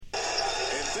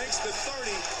takes the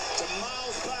 30 to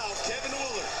Miles Powell. Kevin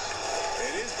Willard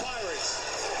and his Pirates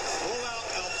pull out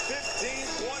a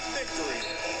 15-point victory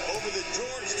over the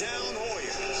Georgetown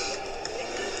Hoyas.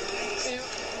 And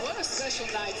what a special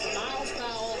night for Miles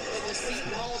Powell and the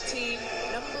Seton Hall team.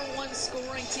 Number one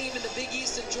scoring team in the Big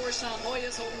East, and Georgetown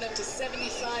Hoyas holding up to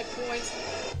 75 points.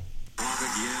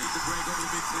 Robert Ewing, the break over the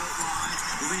midfield line,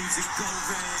 leaves it go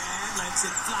red, lets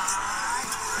it fly,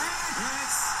 and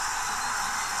hits.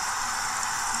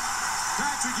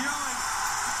 Patrick Ewing,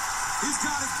 he's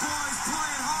got his boys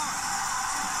playing hard,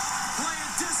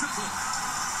 playing discipline,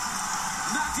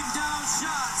 knocking down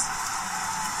shots.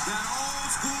 That old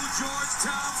school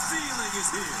Georgetown feeling is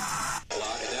here.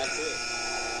 And that's it.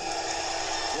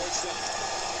 Georgetown,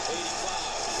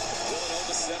 85,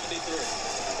 Villanova 73.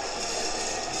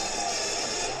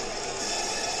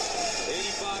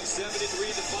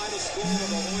 85-73, the final score of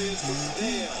the Hoyas with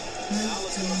Dale. Now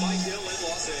let's go to Mike Hill in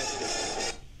Los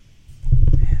Angeles.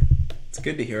 It's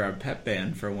good to hear our pep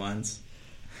band for once.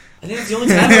 I think it's the only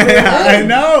time I've ever heard. I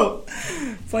know.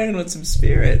 Playing with some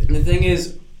spirit. And the thing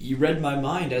is, you read my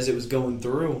mind as it was going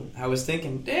through. I was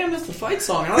thinking, damn, that's the fight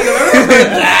song. I don't think I've ever heard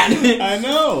that.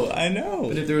 I know.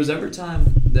 But if there was ever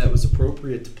time that was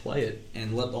appropriate to play it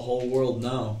and let the whole world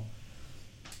know,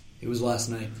 it was last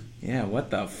night. Yeah,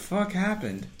 what the fuck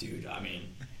happened? Dude, I mean,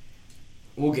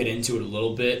 we'll get into it a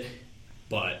little bit,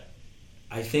 but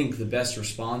I think the best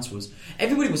response was,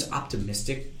 everybody was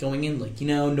optimistic going in. Like,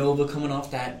 Nova coming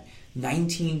off that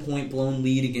 19-point blown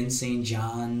lead against St.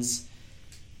 John's.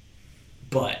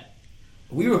 But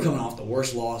we were coming off the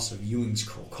worst loss of Ewing's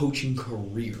coaching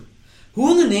career.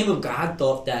 Who in the name of God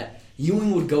thought that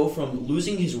Ewing would go from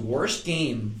losing his worst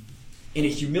game in a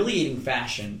humiliating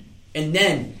fashion and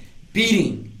then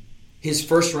beating his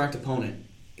first-ranked opponent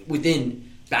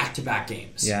within back-to-back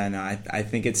games? Yeah, no, I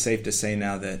think it's safe to say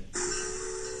now that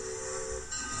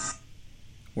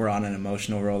we're on an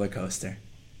emotional roller coaster.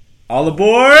 All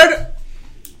aboard!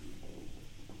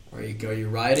 Are you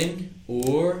riding,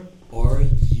 or are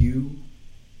you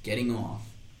getting off?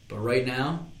 But right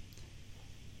now,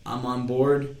 I'm on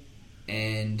board,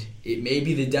 and it may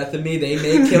be the death of me. They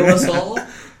may kill us all,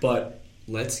 but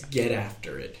let's get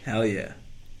after it. Hell yeah.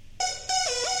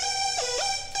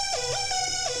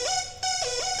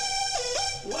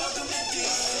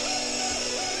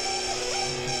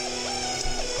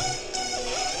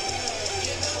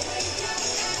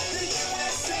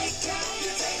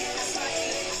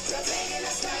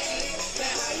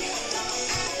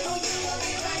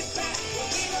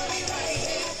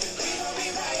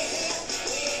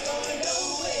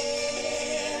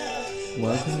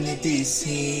 Welcome to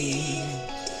DC.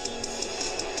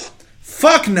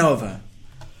 Fuck Nova.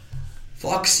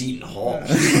 Fuck Seton Hall.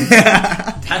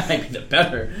 That might be the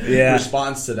better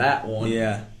response to that one.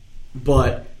 Yeah.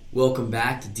 But welcome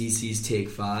back to DC's Take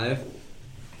 5.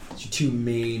 It's your two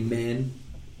main men,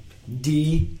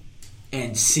 D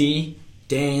and C,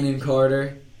 Dan and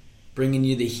Carter, bringing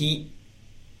you the heat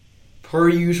per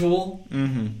usual.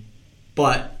 Mm-hmm.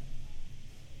 But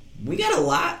we got a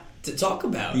lot to talk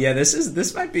about. Yeah,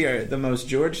 this might be the most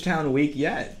Georgetown week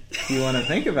yet, if you want to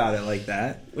think about it like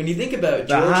that. When you think about the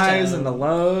Georgetown, highs and the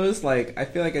lows, like, I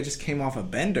feel like I just came off a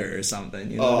bender or something.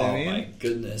 You know what I mean? Oh my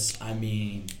goodness. I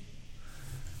mean,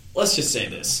 let's just say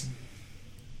this.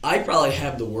 I probably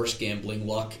have the worst gambling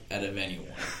luck out of anyone.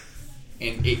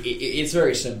 And it's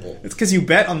very simple. It's because you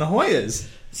bet on the Hoyas.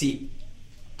 See,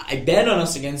 I bet on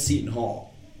us against Seton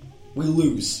Hall. We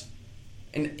lose.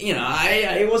 And,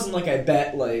 it wasn't like I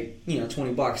bet,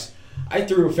 $20. I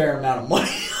threw a fair amount of money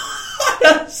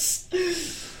on us.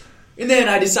 And then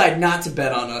I decide not to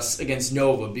bet on us against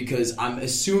Nova because I'm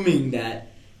assuming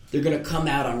that they're going to come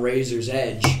out on Razor's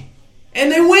Edge. And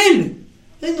they win!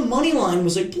 I think the money line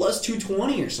was like plus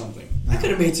 220 or something. I could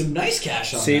have made some nice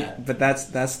cash on that. But that's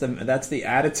the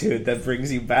attitude that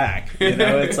brings you back.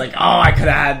 It's like, oh, I could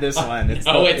have had this one. It's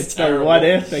the what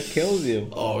if that kills you.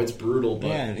 Oh, it's brutal, but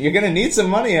man, you're gonna need some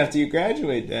money after you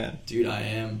graduate, Dan. Dude, I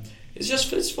am.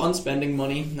 It's fun spending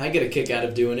money. I get a kick out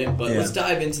of doing it. But let's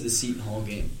dive into the Seton Hall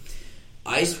game.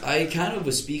 I kind of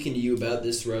was speaking to you about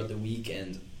this throughout the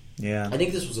weekend. Yeah, I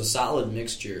think this was a solid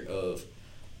mixture of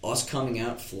us coming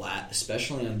out flat,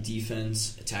 especially on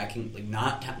defense, attacking,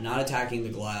 not attacking the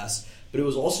glass, but it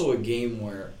was also a game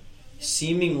where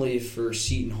seemingly for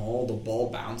Seton Hall, the ball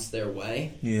bounced their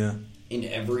way. Yeah. In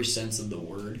every sense of the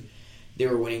word. They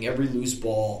were winning every loose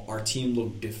ball. Our team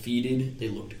looked defeated. They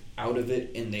looked out of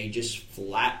it, and they just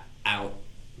flat out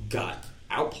got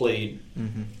outplayed,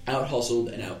 out-hustled,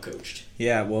 and out-coached.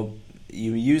 Yeah, well,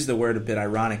 you use the word a bit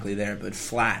ironically there, but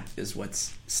flat is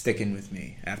what's sticking with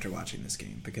me after watching this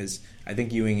game, because I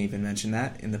think Ewing even mentioned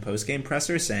that in the post-game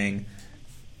presser, saying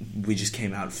we just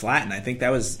came out flat, and I think that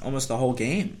was almost the whole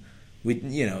game.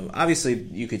 We, obviously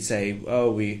you could say,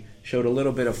 we showed a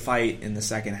little bit of fight in the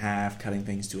second half, cutting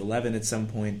things to 11 at some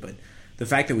point, but the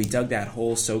fact that we dug that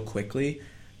hole so quickly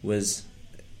was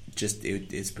just,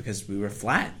 it's because we were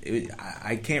flat.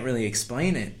 I can't really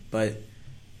explain it, but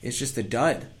it's just a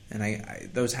dud.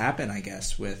 And those happen, I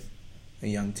guess, with a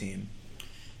young team.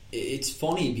 It's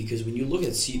funny because when you look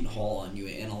at Seton Hall and you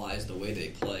analyze the way they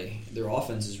play, their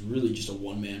offense is really just a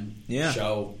one-man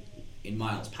show in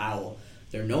Miles Powell.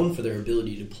 They're known for their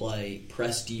ability to play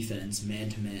press defense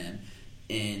man-to-man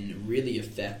and really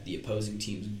affect the opposing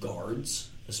team's guards,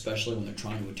 especially when they're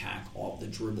trying to attack off the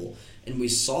dribble. And we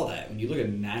saw that. When you look at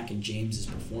Mack and James's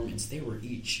performance, they were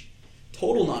each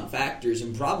total non-factors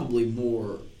and probably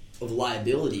more of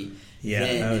liability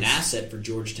than an asset for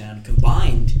Georgetown.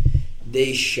 Combined,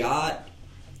 they shot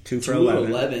 2 for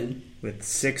 11 with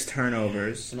 6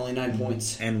 turnovers and only 9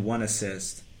 points and 1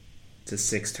 assist to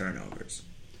 6 turnovers.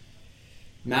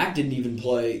 Mack didn't even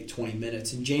play 20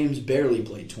 minutes, and James barely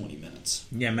played 20 minutes.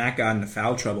 Yeah, Mack got into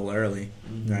foul trouble early,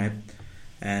 right?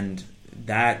 And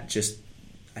that just,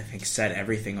 I think, set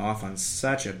everything off on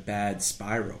such a bad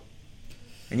spiral.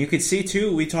 And you could see,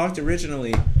 too, we talked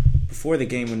originally before the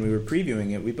game when we were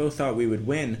previewing it, we both thought we would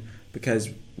win because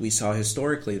we saw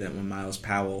historically that when Miles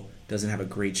Powell doesn't have a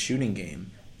great shooting game,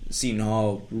 Seton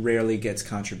Hall rarely gets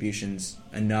contributions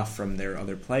enough from their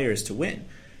other players to win.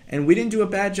 And we didn't do a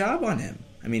bad job on him.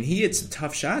 I mean, he had some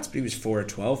tough shots, but he was 4 of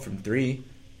 12 from 3,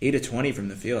 8 of 20 from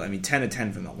the field. I mean, 10 of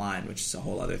 10 from the line, which is a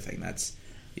whole other thing. That's,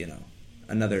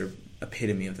 another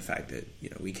epitome of the fact that,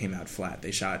 we came out flat.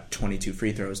 They shot 22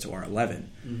 free throws to our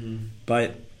 11.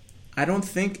 But I don't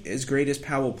think, as great as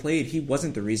Powell played, he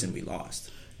wasn't the reason we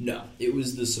lost. No, it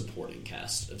was the supporting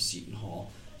cast of Seton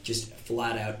Hall just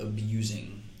flat out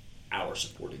abusing our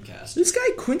supporting cast. This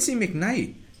guy, Quincy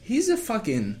McKnight, he's a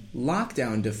fucking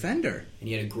lockdown defender. And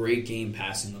he had a great game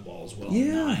passing the ball as well.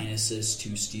 Yeah. 9 assists,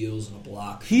 2 steals, and a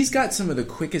block. He's got some of the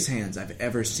quickest hands I've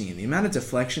ever seen. The amount of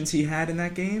deflections he had in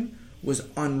that game was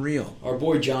unreal. Our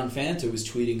boy John Fanta was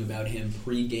tweeting about him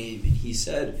pre-game, and he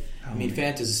said,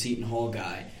 Fanta's a Seton Hall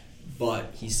guy,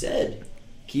 but he said,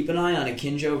 keep an eye on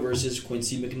Akinjo versus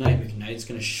Quincy McKnight. McKnight's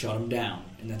going to shut him down,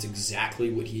 and that's exactly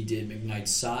what he did.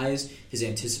 McKnight's size, his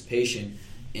anticipation,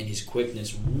 and his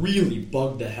quickness really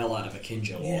bugged the hell out of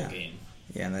Akinjo all game.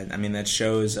 Yeah, that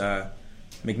shows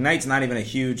McKnight's not even a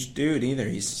huge dude either.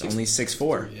 He's only 6'4",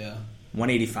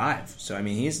 185. So,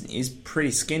 he's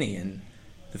pretty skinny, and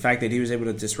the fact that he was able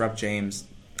to disrupt James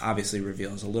obviously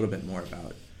reveals a little bit more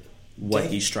about what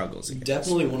he struggles against.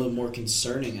 Definitely one of the more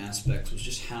concerning aspects was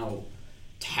just how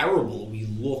terrible we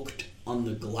looked on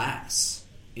the glass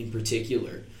in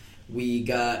particular. We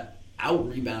got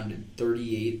out-rebounded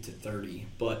 38-30,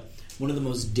 but one of the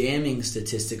most damning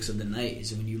statistics of the night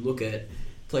is when you look at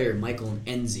player Michael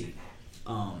Enzi.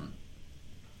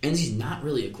 Enzi's not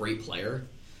really a great player.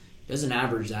 He doesn't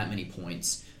average that many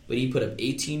points, but he put up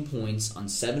 18 points on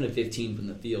 7 of 15 from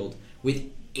the field with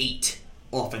 8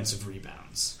 offensive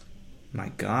rebounds. My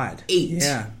God. 8.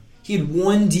 Yeah. He had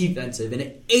 1 defensive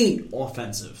and 8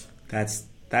 offensive.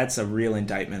 That's a real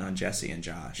indictment on Jesse and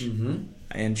Josh.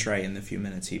 And Trey in the few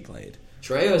minutes he played.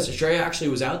 Trey actually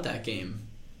was out that game.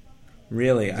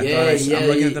 Really? I'm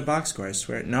looking at the box score, I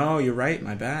swear. No, you're right,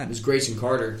 my bad. It was Grayson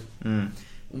Carter.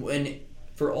 And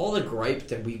for all the gripe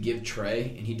that we give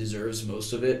Trey, and he deserves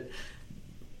most of it,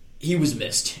 he was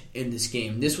missed in this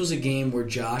game. This was a game where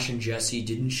Josh and Jesse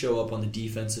didn't show up on the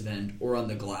defensive end or on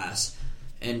the glass,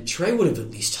 and Trey would have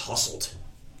at least hustled.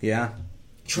 Yeah.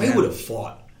 Trey would have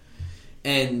fought.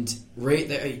 And right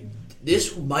there,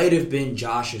 this might have been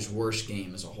Josh's worst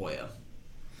game as a Hoya.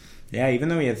 Yeah, even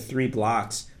though he had 3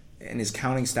 blocks, and his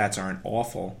counting stats aren't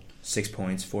awful, 6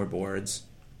 points, 4 boards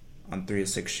on 3 of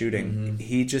 6 shooting,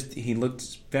 he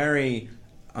looked very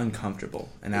uncomfortable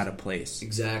and out of place.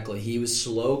 Exactly. He was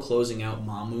slow closing out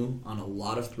Mamu on a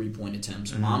lot of 3-point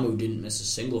attempts. Mamu didn't miss a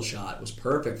single shot, was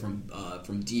perfect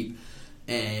from deep,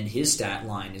 and his stat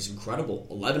line is incredible.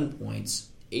 11 points,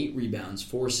 8 rebounds,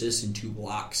 4 assists, and 2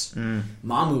 blocks.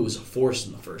 Mamu was a force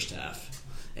in the first half,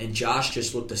 and Josh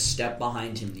just looked a step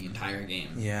behind him the entire game.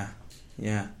 Yeah.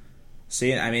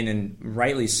 See, and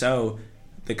rightly so.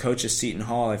 The coach of Seton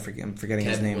Hall, I'm forgetting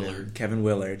his name. Kevin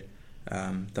Willard,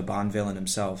 the Bond villain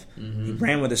himself. He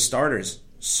ran with his starters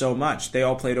so much. They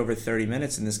all played over 30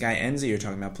 minutes, and this guy Enzi you're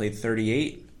talking about played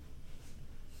 38.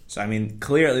 So,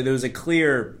 clearly there was a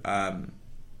clear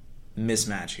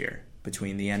mismatch here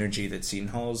between the energy that Seton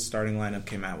Hall's starting lineup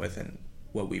came out with and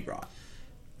what we brought.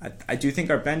 I do think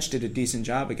our bench did a decent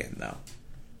job again, though.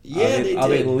 Yeah, they Are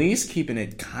they did. at least keeping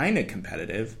it kind of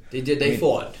competitive? They did. They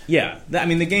fought. Yeah. I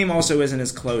mean, the game also isn't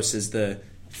as close as the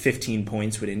 15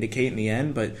 points would indicate in the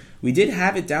end, but we did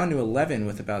have it down to 11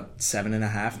 with about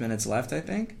 7.5 minutes left, I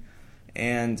think.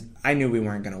 And I knew we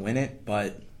weren't going to win it,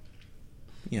 but,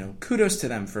 kudos to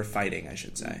them for fighting, I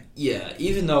should say. Yeah,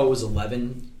 even though it was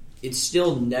 11, it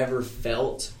still never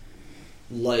felt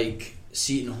like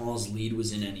Seton Hall's lead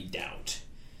was in any doubt.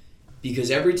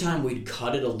 Because every time we'd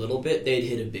cut it a little bit, they'd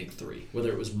hit a big three.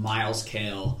 Whether it was Miles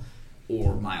Kale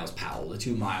or Miles Powell, the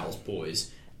two Miles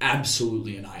boys,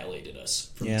 absolutely annihilated us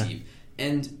from deep.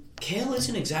 And Kale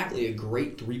isn't exactly a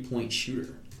great three-point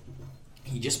shooter.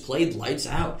 He just played lights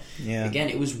out. Yeah. Again,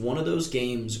 it was one of those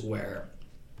games where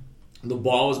the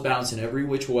ball was bouncing every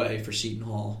which way for Seton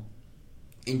Hall.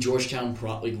 And Georgetown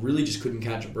really just couldn't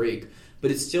catch a break. But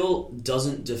it still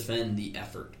doesn't defend the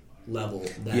effort level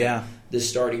that the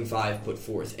starting five put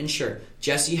forth. And sure,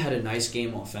 Jesse had a nice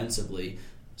game offensively,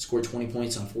 scored 20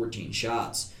 points on 14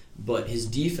 shots, but his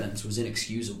defense was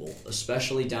inexcusable,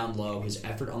 especially down low. His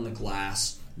effort on the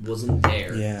glass wasn't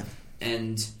there. Yeah.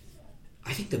 And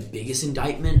I think the biggest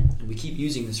indictment, and we keep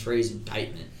using this phrase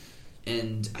indictment,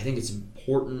 and I think it's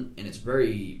important and it's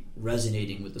very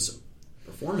resonating with this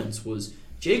performance, was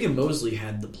Jagan Mosley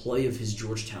had the play of his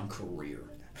Georgetown career.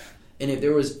 And if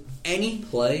there was any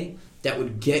play that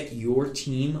would get your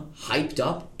team hyped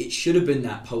up, it should have been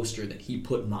that poster that he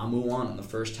put Mamu on in the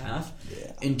first half.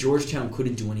 Yeah. And Georgetown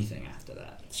couldn't do anything after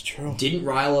that. It's true. Didn't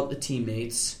rile up the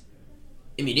teammates.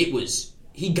 I mean,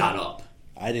 he got up.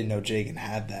 I didn't know Jagan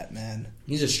had that, man.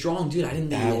 He's a strong dude. I didn't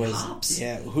know he had hops.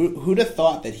 Yeah, who'd have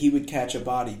thought that he would catch a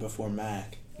body before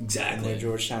Mac Exactly. in their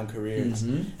Georgetown careers?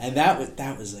 Mm-hmm. And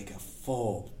that was like a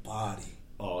full body.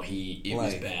 Oh, it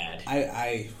was bad.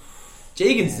 I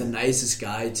Jagan's the nicest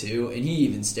guy too, and he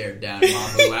even stared down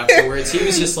Mamu afterwards. He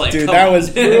was just like, Dude, come that on. was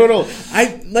brutal.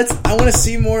 I want to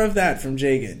see more of that from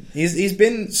Jagan. He's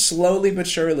been slowly but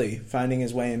surely finding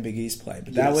his way in Big East play,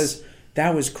 but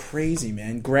that was crazy,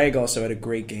 man. Greg also had a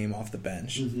great game off the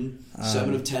bench.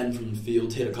 7 of 10 from the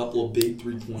field, hit a couple of big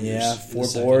 3-pointers. Yeah, 4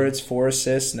 boards, 4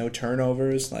 assists, no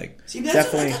turnovers. See,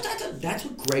 that's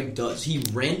what Greg does. He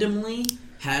randomly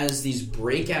has these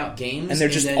breakout games, and they're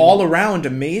just all around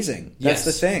amazing. That's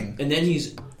the thing. And then he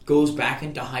goes back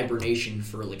into hibernation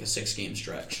for like a 6-game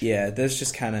stretch. Yeah, that's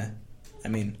just kind of,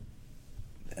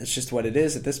 that's just what it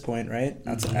is at this point, right?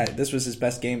 This was his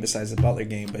best game besides the Butler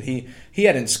game, but he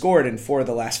hadn't scored in 4 of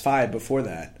the last 5 before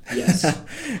that. Yes.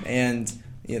 And,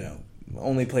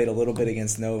 only played a little bit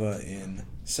against Nova in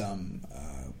some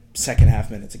second half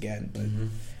minutes again. But,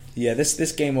 yeah,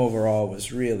 this game overall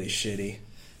was really shitty.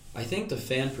 I think the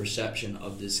fan perception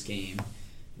of this game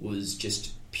was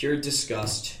just pure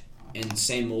disgust and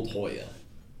same old Hoya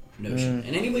notion.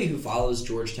 And anybody who follows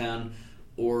Georgetown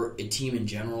or a team in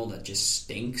general that just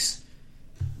stinks,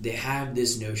 they have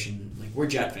this notion, like, we're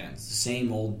Jet fans, the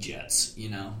same old Jets,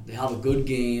 They have a good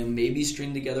game, maybe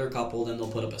string together a couple, then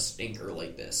they'll put up a stinker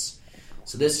like this.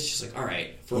 So this is just like, all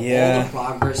right, for all the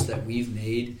progress that we've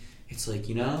made, it's like,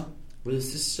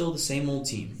 this is still the same old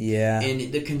team. Yeah.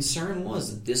 And the concern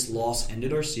was that this loss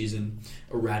ended our season,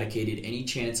 eradicated any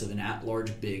chance of an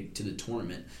at-large big to the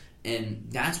tournament. And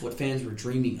that's what fans were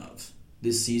dreaming of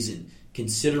this season,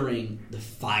 considering the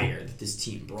fire that this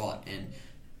team brought. And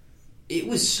it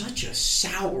was such a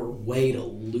sour way to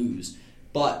lose.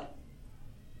 But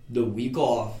the week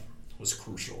off was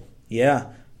crucial. Yeah.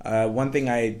 One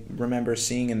thing I remember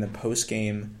seeing in the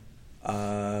post-game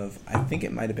of, I think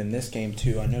it might have been this game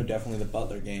too, I know definitely the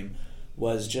Butler game,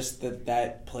 was just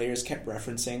that players kept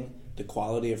referencing the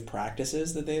quality of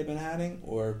practices that they had been having,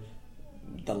 or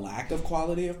the lack of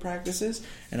quality of practices.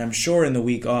 And I'm sure in the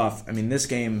week off, this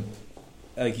game,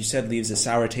 like you said, leaves a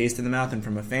sour taste in the mouth, and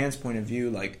from a fan's point of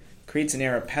view, creates an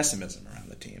air of pessimism around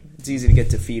the team. It's easy to get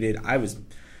defeated. I was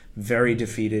very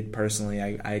defeated personally.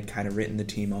 I had kind of written the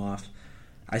team off.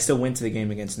 I still went to the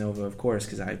game against Nova, of course,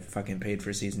 because I fucking paid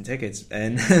for season tickets,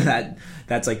 and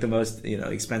that's like the most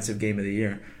expensive game of the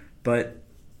year. But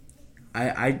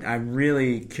I'm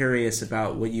really curious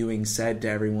about what Ewing said to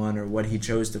everyone, or what he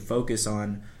chose to focus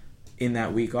on in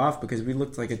that week off, because we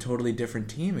looked like a totally different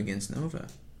team against Nova.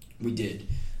 We did.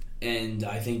 And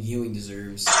I think Ewing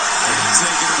deserves...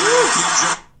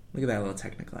 Look at that little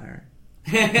technical error.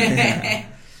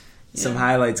 Some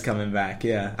highlights coming back,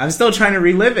 yeah. I'm still trying to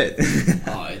relive it.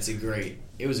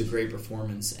 It was a great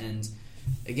performance. And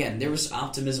again, there was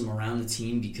optimism around the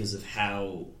team because of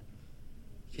how,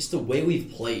 just the way we've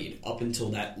played up until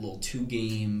that little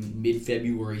 2-game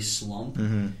mid-February slump.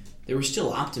 there was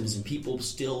still optimism. People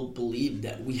still believed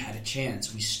that we had a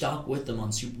chance. We stuck with them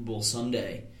on Super Bowl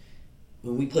Sunday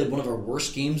when we played one of our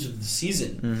worst games of the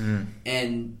season. Mm-hmm.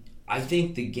 And I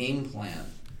think the game plan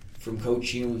from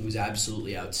Coach Ewing was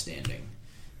absolutely outstanding.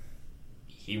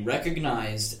 He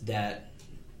recognized that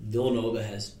Villanova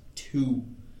has two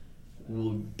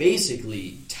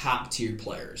basically top-tier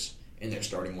players in their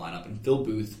starting lineup, in Phil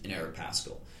Booth and Eric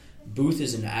Paschal. Booth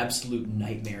is an absolute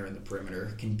nightmare in the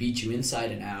perimeter, can beat you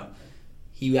inside and out.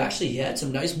 He had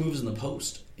some nice moves in the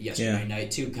post yesterday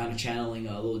night, too, kind of channeling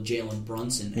a little Jalen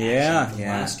Brunson action from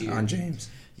last year. On James.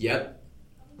 Yep.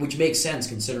 Which makes sense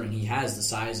considering he has the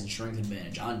size and strength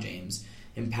advantage on James.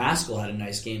 And Paschal had a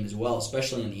nice game as well,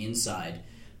 especially on the inside.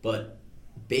 But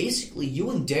basically,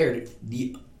 Ewing dared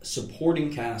the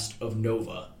supporting cast of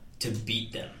Nova to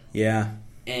beat them. Yeah.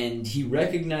 And he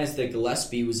recognized that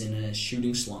Gillespie was in a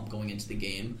shooting slump going into the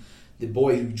game. The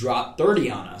boy who dropped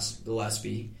 30 on us,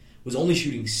 Gillespie, was only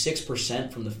shooting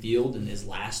 6% from the field in his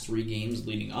last 3 games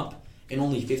leading up, and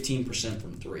only 15%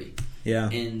 from 3. Yeah.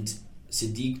 And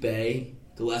Sadiq Bey,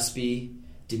 Gillespie,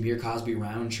 Demir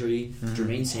Cosby-Roundtree,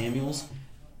 Jermaine Samuels,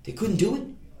 they couldn't do it.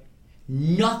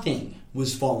 Nothing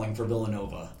was falling for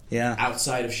Villanova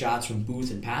outside of shots from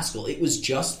Booth and Paschal. It was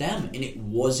just them, and it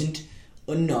wasn't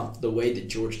enough the way that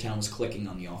Georgetown was clicking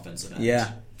on the offensive end.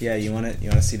 Yeah. You want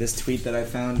to see this tweet that I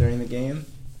found during the game?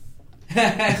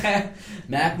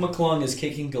 Mac McClung is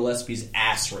kicking Gillespie's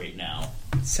ass right now.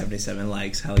 77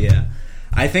 likes, hell yeah.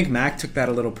 I think Mac took that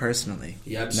a little personally.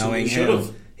 He absolutely should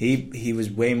have. He was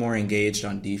way more engaged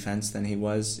on defense than he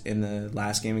was in the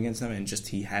last game against them, and just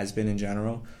he has been in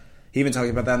general. He even talked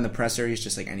about that in the presser. He's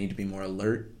just like, I need to be more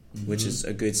alert, which is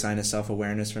a good sign of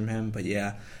self-awareness from him. But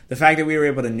yeah, the fact that we were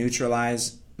able to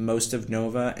neutralize most of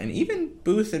Nova, and even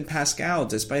Booth and Paschal,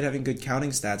 despite having good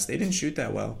counting stats, they didn't shoot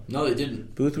that well. No, they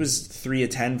didn't. Booth was 3 of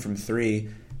 10 from 3,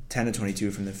 10 of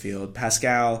 22 from the field.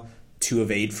 Paschal, 2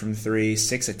 of 8 from 3,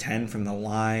 6 of 10 from the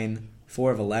line,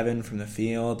 4 of 11 from the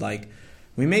field. Like,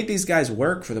 we made these guys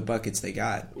work for the buckets they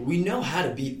got. We know how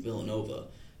to beat Villanova.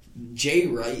 Jay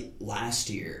Wright last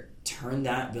year turned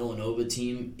that Villanova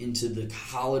team into the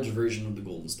college version of the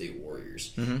Golden State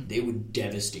Warriors. They would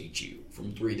devastate you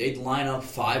from 3. They'd line up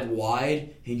 5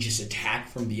 wide and just attack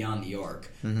from beyond the arc.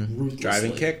 Ruthlessly.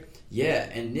 Driving kick? Yeah,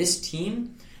 and this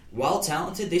team, while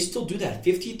talented, they still do that.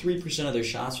 53% of their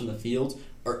shots from the field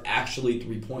are actually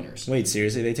 3-pointers. Wait,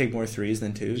 seriously? They take more 3s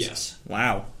than 2s? Yes.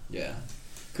 Wow. Yeah.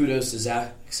 Kudos to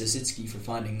Zach Sasitsky for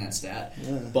finding that stat.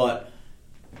 Yeah. But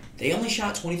they only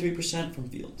shot 23% from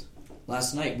field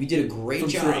last night. We did a great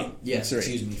job. 3. Yes, From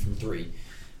 3. excuse me, from 3.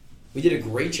 We did a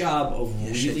great job of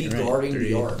really You're right. guarding 3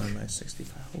 the arc. on my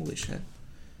 65. Holy shit.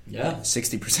 Yeah.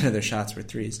 60% of their shots were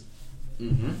 3s.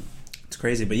 Mm-hmm. It's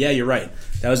crazy. But yeah, you're right.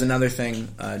 That was another thing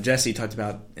Jesse talked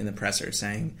about in the presser,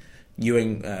 saying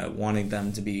Ewing wanting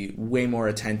them to be way more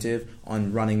attentive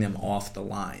on running them off the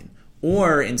line.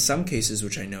 Or, in some cases,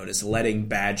 which I noticed, letting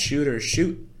bad shooters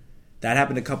shoot. That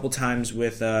happened a couple times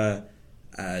with,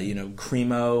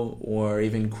 Cremo or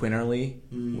even Quinterly.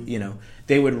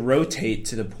 They would rotate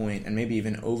to the point and maybe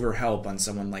even overhelp on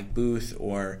someone like Booth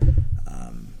or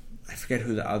I forget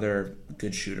who the other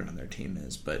good shooter on their team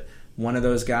is, but one of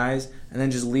those guys, and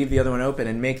then just leave the other one open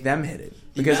and make them hit it.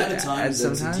 Because at times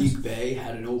that Sadiq Bey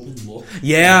had an open look.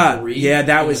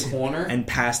 That was the corner and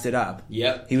passed it up.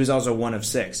 Yep. He was also 1 of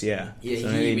 6. Yeah. Yeah, so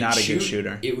maybe not a good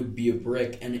shooter. It would be a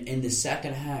brick, and in the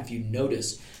second half, you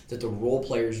notice that the role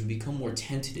players would become more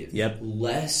tentative. Yep.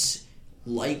 Less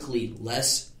likely,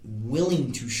 less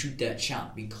willing to shoot that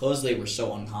shot because they were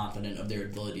so unconfident of their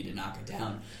ability to knock it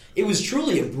down. It was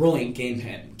truly a brilliant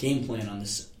game plan on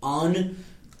this, on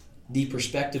the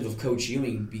perspective of Coach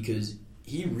Ewing, because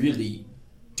he really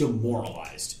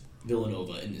demoralized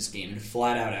Villanova in this game and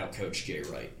flat out outcoached Jay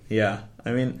Wright. Yeah,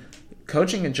 I mean,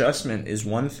 coaching adjustment is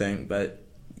one thing, but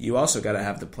you also got to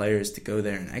have the players to go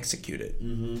there and execute it.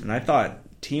 Mm-hmm. And I thought,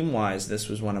 team-wise, this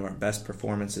was one of our best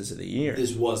performances of the year.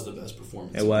 This was the best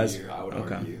performance of the year, I would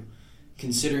argue.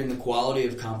 Considering the quality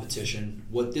of competition,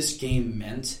 what this game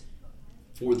meant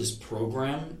for this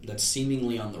program that's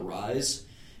seemingly on the rise,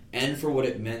 and for what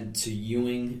it meant to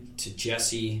Ewing, to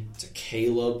Jesse, to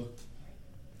Caleb,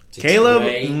 to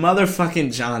Trey,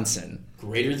 motherfucking Johnson.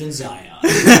 Greater than Zion.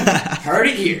 Heard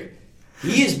it here.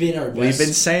 He has been our best. We've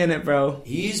been saying it, bro.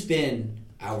 He's been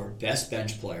our best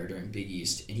bench player during Big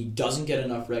East, and he doesn't get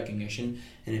enough recognition,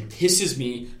 and it pisses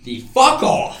me the fuck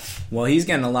off. Well, he's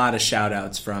getting a lot of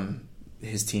shout-outs from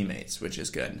his teammates, which is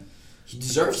good. He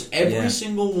deserves every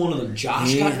single one of them.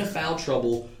 Josh got into foul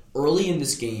trouble early in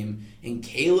this game, and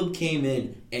Caleb came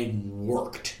in and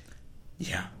worked.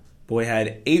 Yeah. Boy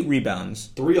had 8 rebounds.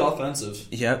 3 offensive.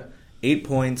 Yep. 8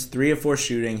 points, 3 of 4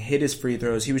 shooting, hit his free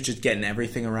throws. He was just getting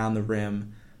everything around the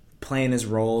rim, playing his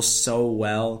role so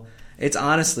well. It's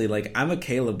honestly like I'm a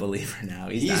Caleb believer now.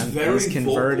 He's very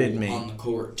converted vocal me on the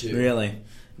court too. Really,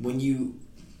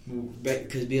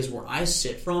 because where I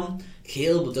sit from,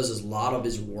 Caleb does a lot of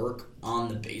his work on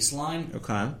the baseline.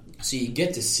 Okay. So you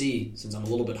get to see, since I'm a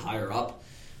little bit higher up,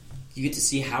 you get to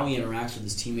see how he interacts with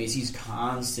his teammates. He's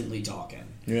constantly talking.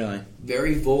 Really?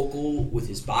 Very vocal with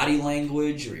his body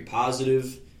language, very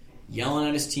positive, yelling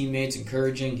at his teammates,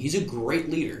 encouraging. He's a great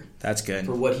leader. That's good.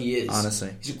 For what he is.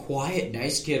 Honestly. He's a quiet,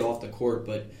 nice kid off the court,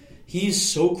 but he's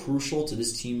so crucial to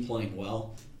this team playing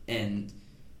well. And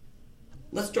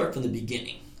let's start from the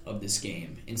beginning of this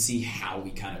game and see how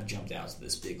we kind of jumped out to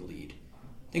this big lead.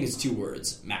 I think it's 2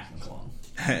 words, Mac McClung.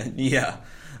 Yeah.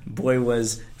 Boy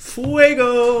was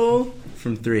fuego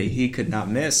from 3. He could not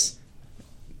miss.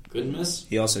 Couldn't miss?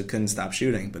 He also couldn't stop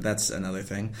shooting, but that's another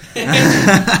thing. He's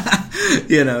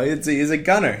a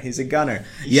gunner. He's a gunner.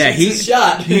 He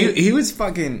shot. he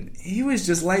was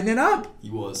just lighting it up. He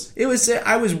was.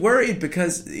 I was worried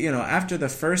because, after the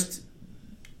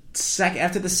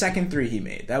second 3 he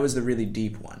made, that was the really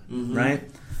deep one, right?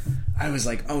 I was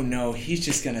like, oh no, he's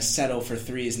just going to settle for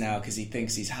 3s now because he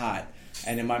thinks he's hot.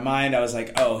 And in my mind, I was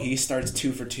like, oh, he starts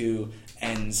 2 for 2,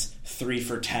 ends 3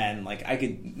 for 10. Like,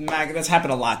 Mac, that's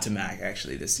happened a lot to Mac,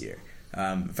 actually, this year.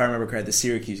 If I remember correctly, the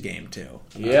Syracuse game, too.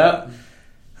 Yep.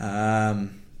 But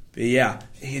yeah,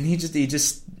 and he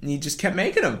just kept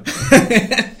making them.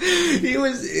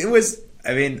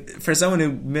 For someone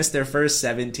who missed their first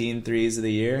 17 threes of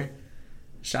the year,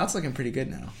 shot's looking pretty good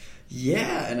now.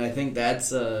 Yeah, and I think that's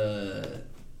the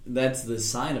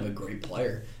sign of a great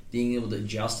player, being able to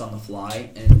adjust on the fly.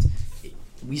 And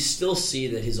we still see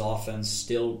that his offense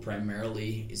still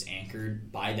primarily is anchored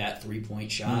by that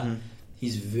 3-point shot.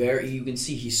 You can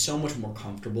see he's so much more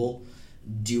comfortable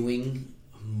doing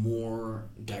more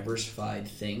diversified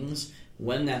things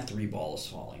when that 3 ball is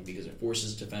falling, because it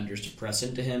forces defenders to press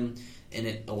into him and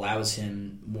it allows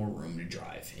him more room to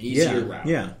drive. An easier route.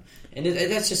 Yeah. And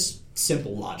that's just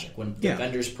simple logic. When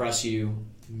defenders press you,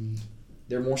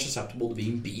 they're more susceptible to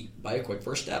being beat by a quick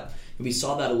first step. And we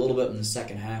saw that a little bit in the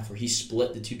second half where he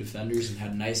split the 2 defenders and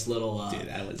had a nice little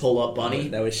pull-up bunny.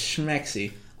 That was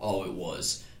schmexy. Oh, it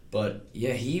was. But,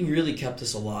 yeah, he really kept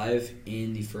us alive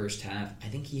in the first half. I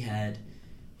think he had,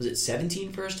 was it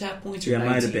 17 first half points or 19? Yeah, it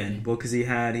might have been. Well, because he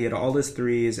had all his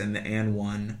 3s and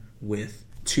 1 with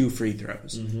 2 free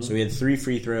throws. So he had 3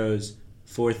 free throws,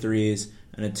 4 3s,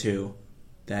 and a 2.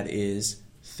 That is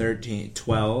 13,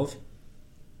 12,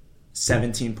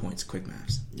 17 points. Quick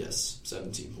maths. Yes,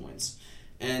 17 points.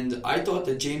 And I thought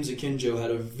that James Akinjo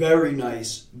had a very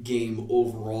nice game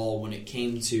overall when it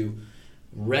came to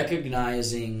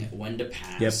recognizing when to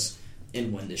pass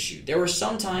and when to shoot. There were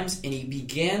some times, and he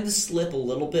began to slip a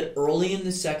little bit early in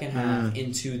the second half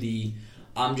into the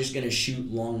I'm just going to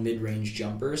shoot long mid-range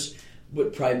jumpers.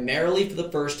 But primarily for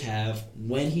the first half,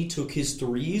 when he took his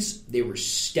 3s, they were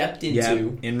stepped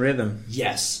into. In rhythm.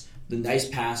 Yes. The nice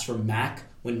pass from Mac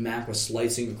when Mac was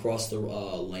slicing across the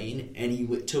lane, and he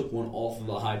took one off of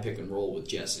a high pick and roll with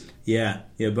Jesse. Yeah,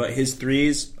 but his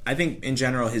 3s, I think in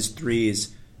general his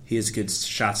 3s, he has good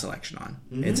shot selection on.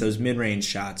 It's those mid-range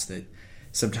shots that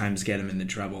sometimes get him into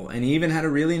trouble. And he even had a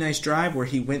really nice drive where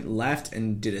he went left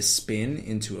and did a spin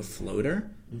into a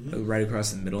floater. Right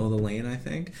across the middle of the lane, I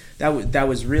think. That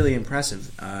was really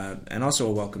impressive. And also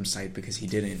a welcome sight because he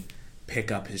didn't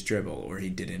pick up his dribble or he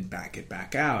didn't back it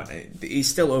back out. He's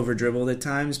still over-dribbled at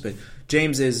times, but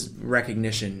James's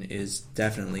recognition is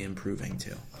definitely improving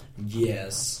too.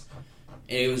 Yes.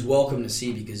 And it was welcome to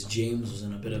see because James was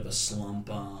in a bit of a slump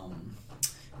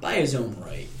by his own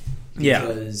right.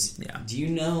 Because do you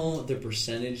know the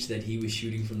percentage that he was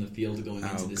shooting from the field going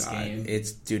into this game?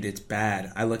 It's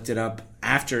bad. I looked it up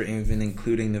after even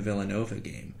including the Villanova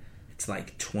game. It's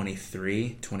like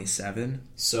 23, 27.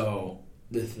 So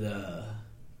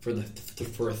for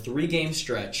a 3-game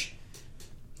stretch,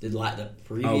 the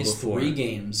previous 3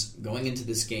 games going into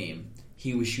this game,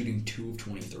 he was shooting 2 of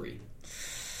 23.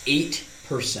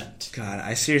 8%. God,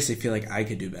 I seriously feel like I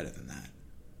could do better than that.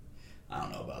 I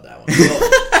don't know about that one.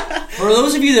 Well, for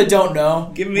those of you that don't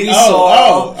know,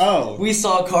 we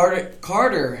saw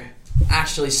Carter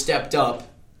actually stepped up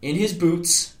in his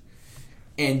boots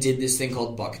and did this thing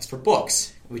called Buckets for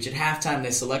Books, which at halftime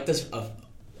they select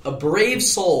a brave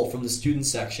soul from the student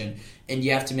section, and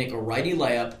you have to make a righty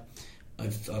layup,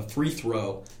 a free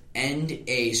throw, and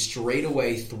a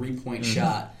straightaway 3-point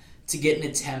shot to get an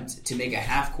attempt to make a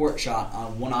half-court shot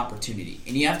on one opportunity.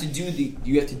 And you have to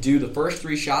do the first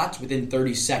 3 shots within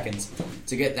 30 seconds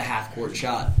to get the half-court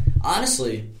shot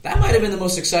Honestly, that might have been the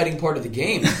most exciting part of the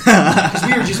game. Because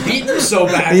we were just beating them so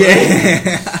bad.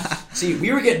 Yeah. See,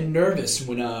 we were getting nervous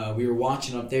when we were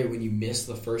watching up there when you missed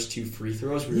the first 2 free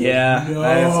throws. We were Yeah.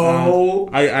 like, no.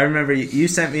 I remember you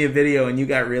sent me a video and you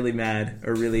got really mad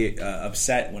or really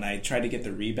upset when I tried to get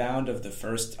the rebound of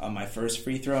on my first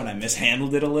free throw and I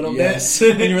mishandled it a little Yes.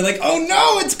 bit. And you were like, oh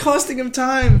no, it's costing him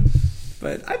time.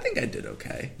 But I think I did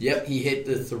okay. Yep, he hit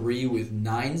the 3 with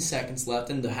 9 seconds left,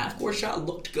 and the half-court shot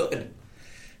looked good.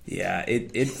 Yeah,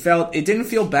 it didn't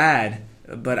feel bad,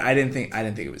 but I didn't think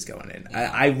it was going in.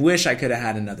 I wish I could have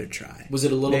had another try. Was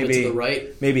it a little bit to the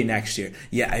right? Maybe next year.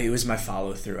 Yeah, it was my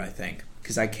follow through, I think,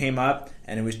 because I came up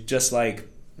and it was just like,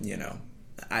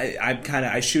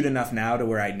 I shoot enough now to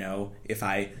where I know if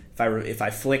I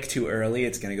flick too early,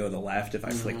 it's going to go to the left. If I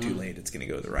flick too late, it's going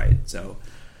to go to the right. So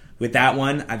with that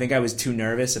one, I think I was too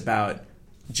nervous about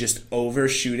just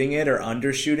overshooting it or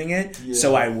undershooting it. Yeah.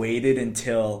 So I waited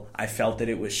until I felt that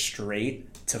it was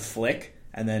straight to flick,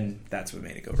 and then that's what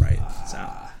made it go right. So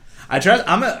I trust.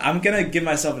 I'm gonna give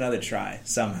myself another try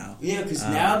somehow. Yeah, because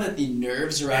now that the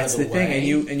nerves are out of the way, that's the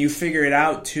thing, and you figure it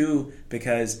out too,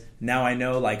 because now I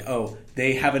know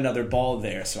they have another ball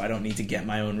there, so I don't need to get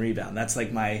my own rebound. That's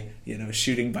like my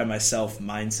shooting by myself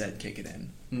mindset kicking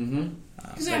in. Mm-hmm.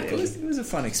 Exactly. It was a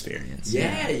fun experience.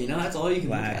 Yeah, that's all you can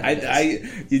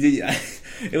do.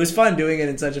 It was fun doing it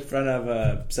in such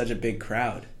a big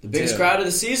crowd. The biggest crowd of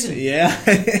the season. Yeah.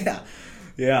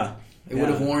 Yeah. It would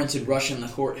have warranted rushing the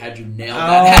court had you nailed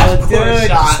that half-court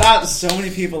shot. Stop. So many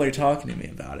people are talking to me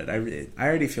about it. I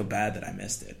already feel bad that I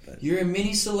missed it. But you're a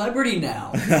mini celebrity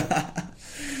now.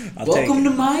 Welcome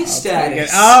to my status.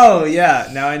 Oh, yeah.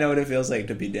 Now I know what it feels like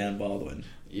to be Dan Baldwin.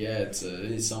 Yeah,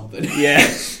 it's something. Yeah.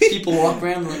 People walk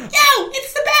around like, yo,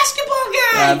 it's the basketball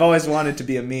guy! I've always wanted to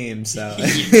be a meme, so.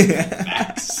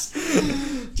 Facts.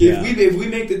 If we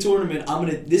make the tournament,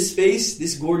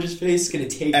 this gorgeous face is gonna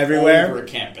take everywhere over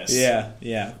campus.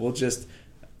 Yeah. We'll just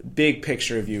big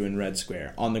picture of you in Red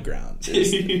Square on the ground.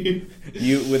 You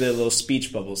with a little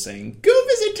speech bubble saying, "Go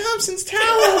visit Thompson's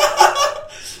Tower."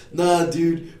 Nah,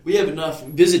 dude, we have enough.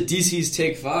 Visit DC's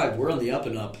Take 5. We're on the up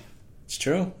and up. It's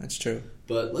true. That's true.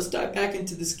 But let's dive back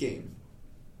into this game.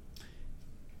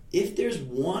 If there is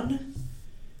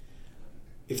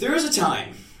a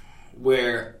time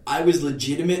where I was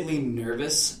legitimately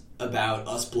nervous about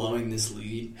us blowing this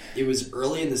lead, it was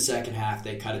early in the second half.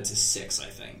 They cut it to 6, I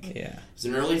think. Yeah.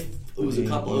 It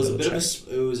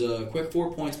was a quick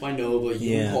 4 points by Nova.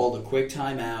 You called a quick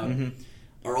timeout. Mm-hmm.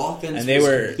 Our offense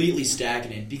was completely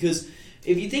stagnant because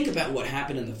if you think about what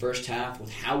happened in the first half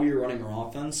with how we were running our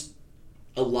offense,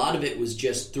 a lot of it was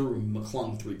just through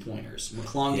McClung three-pointers.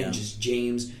 McClung and just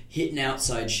James hitting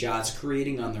outside shots,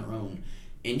 creating on their own.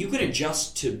 And you can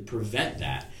adjust to prevent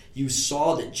that. You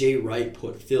saw that Jay Wright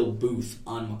put Phil Booth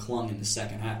on McClung in the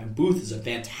second half. And Booth is a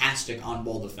fantastic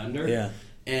on-ball defender. Yeah.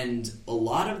 And a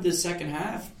lot of the second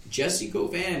half, Jesse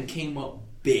Govan came up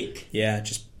big. Yeah,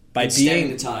 just by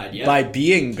being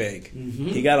big. Mm-hmm.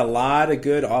 He got a lot of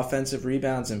good offensive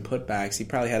rebounds and putbacks. He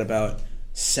probably had about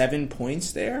 7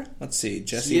 points there. Let's see.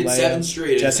 Jesse he had layup. 7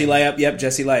 straight. Jesse layup. Yep,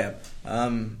 Jesse layup.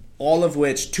 All of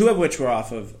which, 2 of which were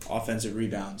off of offensive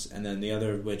rebounds, and then the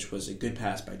other of which was a good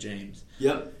pass by James.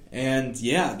 Yep. And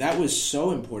yeah, that was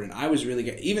so important. I was really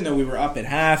good. Even though we were up at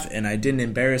half and I didn't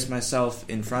embarrass myself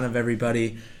in front of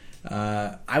everybody,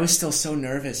 I was still so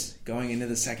nervous going into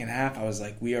the second half. I was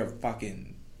like, we are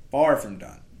fucking far from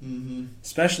done. Mm-hmm.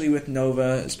 Especially with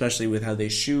Nova, especially with how they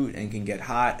shoot and can get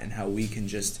hot and how we can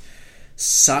just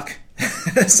suck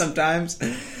sometimes.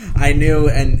 I knew,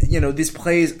 and these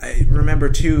plays, I remember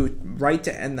too, right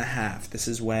to end the half. This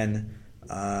is when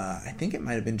I think it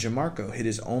might have been Jamarco hit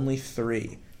his only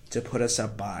 3 to put us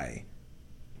up by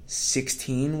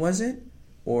 16, was it?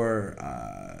 Or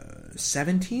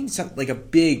 17? Something like a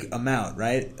big amount,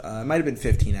 right? It might have been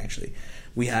 15 actually.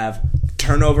 We have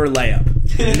turnover layup,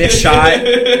 missed shot,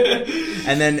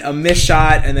 and then a missed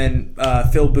shot, and then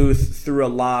Phil Booth threw a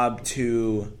lob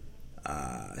to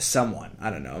someone.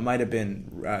 I don't know. It might have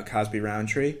been Cosby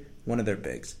Roundtree, one of their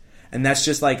bigs. And that's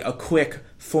just like a quick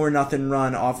 4-0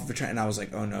 run off of a trend. And I was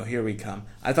like, oh no, here we come.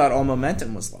 I thought all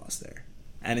momentum was lost there.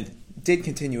 And it did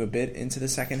continue a bit into the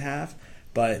second half,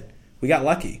 but we got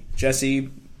lucky. Jesse,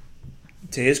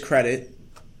 to his credit,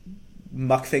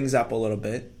 mucked things up a little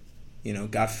bit.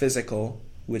 Got physical,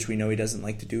 which we know he doesn't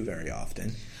like to do very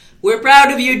often. We're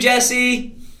proud of you,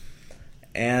 Jesse!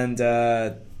 And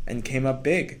came up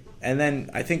big. And then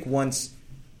I think once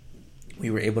we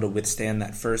were able to withstand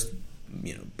that first,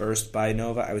 burst by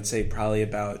Nova, I would say probably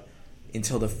about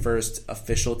until the first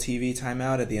official TV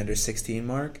timeout at the under 16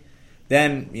 mark.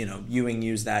 Then, Ewing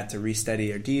used that to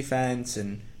resteady our defense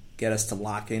and get us to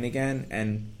lock in again,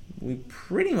 and we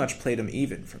pretty much played them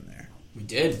even from there. We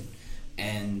did.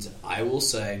 And I will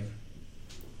say,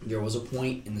 there was a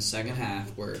point in the second half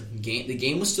where the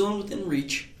game was still within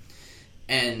reach,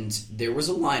 and there was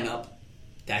a lineup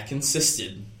that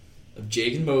consisted of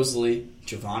Jagan Mosley,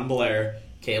 Javon Blair,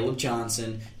 Caleb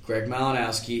Johnson, Greg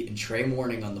Malinowski, and Trey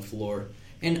Morning on the floor,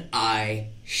 and I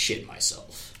shit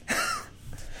myself.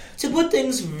 To put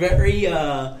things very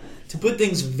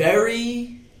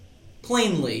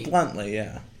plainly, Bluntly,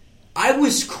 yeah. I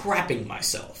was crapping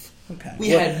myself. Okay. We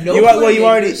had no. You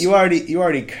playmakers.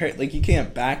 already like you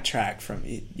can't backtrack from.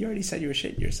 You already said you were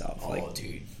shitting yourself. Like, Oh,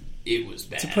 dude, it was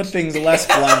bad. to put things less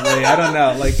bluntly, I don't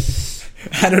know. Like,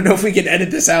 I don't know if we can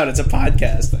edit this out. It's a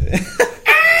podcast.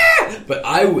 But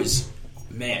I was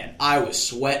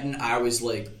sweating. I was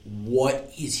like,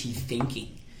 what is he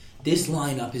thinking? This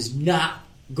lineup is not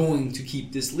going to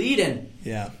keep this lead, and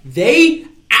Yeah. they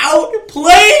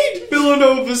outplayed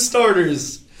Villanova's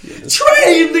starters.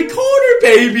 Trey in the corner,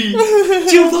 baby.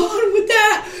 Javon with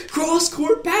that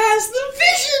cross-court pass, the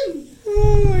vision.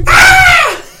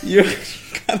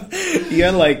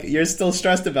 You're still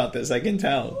stressed about this. I can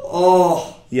tell.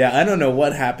 Oh, Yeah, I don't know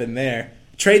what happened there.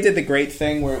 Trey did the great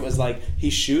thing where it was like he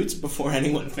shoots before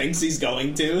anyone thinks he's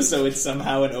going to, so it's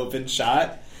somehow an open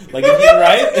shot. Like,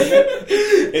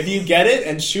 if you get it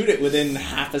and shoot it within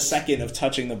half a second of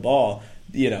touching the ball,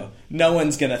 no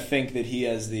one's gonna think that he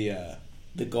has the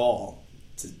gall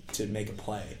to make a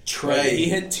play. Trey. But he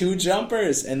hit 2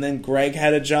 jumpers, and then Greg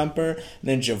had a jumper, and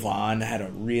then Javon had a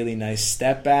really nice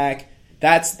step back.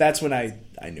 That's when I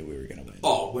knew we were gonna win.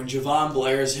 Oh, when Javon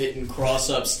Blair's hitting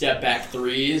cross-up step-back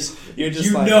threes, You're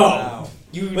just But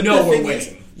we're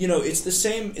winning. It's the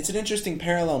same. It's an interesting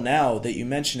parallel now that you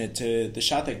mention it to the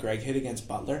shot that Greg hit against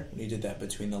Butler when he did that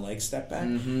between the legs step back,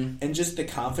 and just the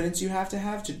confidence you have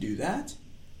to do that,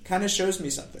 kind of shows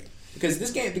me something. Because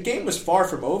the game was far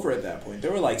from over at that point.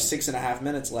 There were like 6.5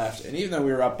 minutes left, and even though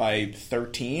we were up by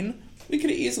 13, we could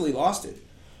have easily lost it.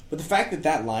 But the fact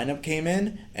that lineup came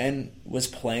in and was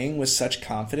playing with such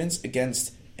confidence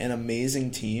against an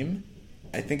amazing team,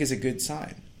 I think is a good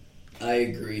sign. I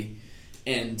agree.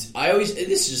 And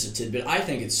this is just a tidbit, I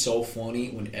think it's so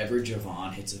funny whenever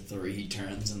Javon hits a 3, he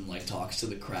turns and talks to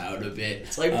the crowd a bit.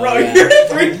 It's like, bro, you're a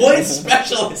 3-point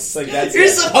specialist. You're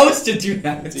supposed to do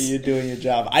that. So you're doing your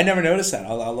job. I never noticed that.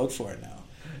 I'll look for it now.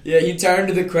 Yeah, he turned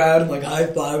to the crowd and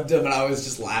high-fived him, and I was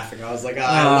just laughing. I was like,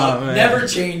 never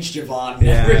change, Javon.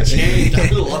 Never change.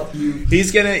 I love you.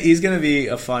 He's gonna be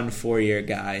a fun 4-year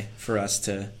guy for us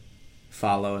to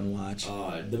follow and watch.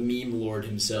 The meme lord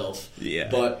himself. Yeah.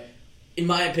 But in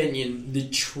my opinion, the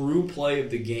true play of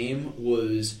the game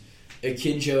was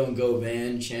Akinjo and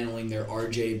Govan channeling their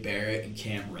R.J. Barrett and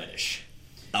Cam Reddish.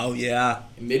 Oh, yeah.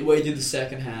 Midway through the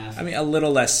second half. I mean, a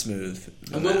little less smooth.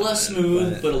 A little less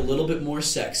smooth, but a little bit more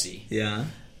sexy. Yeah.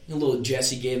 A little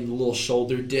Jesse gave him a little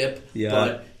shoulder dip. Yeah.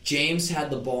 But James had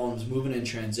the ball and was moving in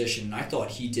transition, and I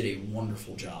thought he did a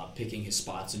wonderful job picking his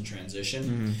spots in transition.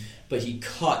 Mm-hmm. But he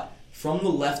cut from the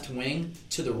left wing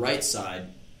to the right side,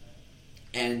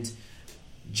 and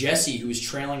Jesse, who was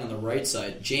trailing on the right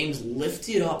side, James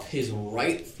lifted up his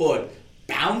right foot,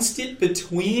 bounced it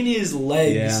between his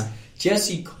legs. Yeah.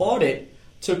 Jesse caught it,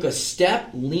 took a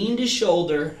step, leaned his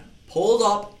shoulder, pulled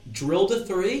up, drilled a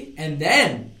 3, and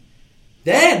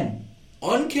then,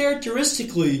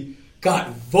 uncharacteristically,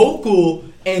 got vocal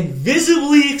and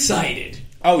visibly excited.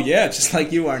 Oh, yeah, just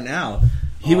like you are now.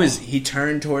 He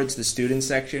turned towards the student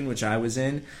section, which I was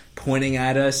in, pointing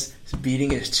at us,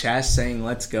 beating his chest, saying,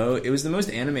 "Let's go." It was the most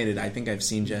animated I think I've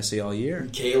seen Jesse all year.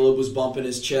 Caleb was bumping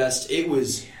his chest. It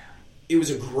was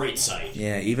a great sight.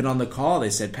 Yeah, even on the call,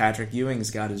 they said Patrick Ewing's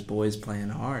got his boys playing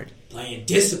hard. Playing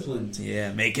disciplined.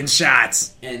 Yeah, making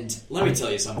shots. And let me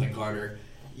tell you something, Carter.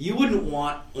 You wouldn't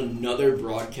want another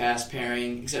broadcast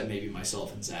pairing, except maybe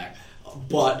myself and Zach,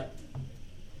 but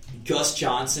Gus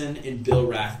Johnson and Bill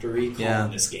Raftery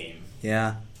calling this game.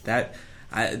 Yeah,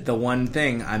 the one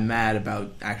thing I'm mad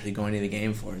about actually going to the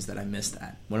game for is that I missed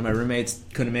that. One of my roommates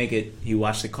couldn't make it. He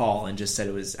watched the call and just said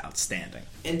it was outstanding.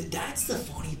 And that's the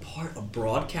funny part of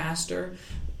broadcaster.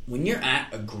 When you're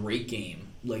at a great game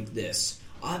like this,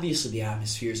 obviously the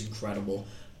atmosphere is incredible,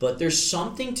 but there's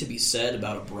something to be said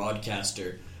about a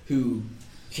broadcaster who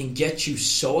can get you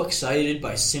so excited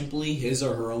by simply his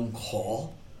or her own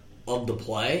call of the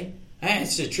play. And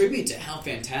it's a tribute to how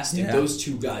fantastic those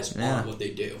two guys are at what they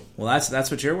do. Well,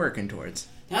 that's what you're working towards.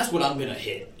 That's what I'm going to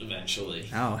hit eventually.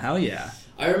 Oh, hell yeah.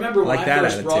 I remember when I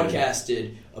first attitude.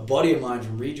 Broadcasted, a buddy of mine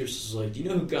from Regis was like, "Do you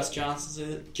know who Gus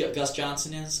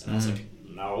Johnson is?" And I was like,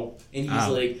 "No." And he's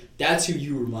like, "That's who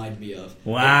you remind me of."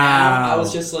 Wow. And now I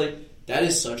was just like, That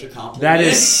is such a compliment. That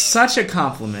is such a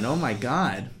compliment. Oh my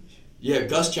God. Yeah,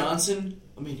 Gus Johnson,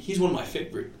 I mean, he's one of my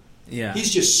favorite. Yeah.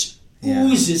 He's just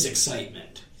oozes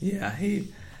excitement. Yeah,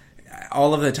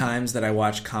 all of the times that I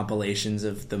watch compilations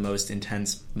of the most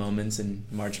intense moments in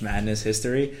March Madness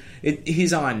history,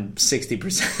 he's on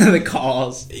 60% of the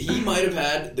calls. He might have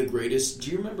had the greatest.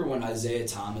 Do you remember when Isaiah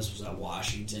Thomas was at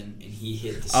Washington and he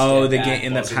hit the the step-back game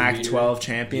in the buzzer Pac-12 beater?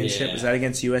 championship? Yeah. Was that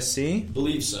against USC? I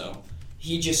believe so.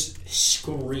 He just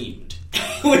screamed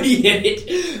when he hit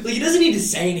it. Like, he doesn't need to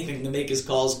say anything to make his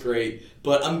calls great,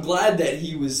 but I'm glad that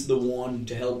he was the one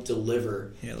to help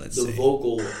deliver the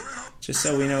vocal. Just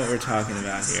so we know what we're talking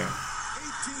about here. 18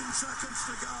 seconds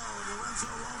to go. Lorenzo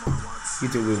Roma wants You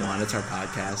do what we want. It's our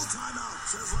podcast. timeout.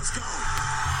 Says let's go.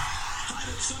 Tied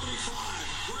at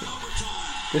 75. We're in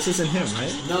overtime. This isn't him,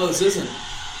 right? No, this isn't.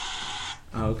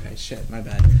 Oh, okay. Shit, my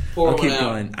bad. Pour I'll one keep out.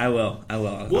 going. I will.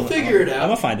 We'll figure it out. I'm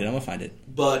gonna find it.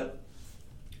 But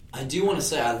I do want to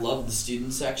say I love the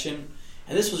student section,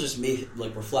 and this was just me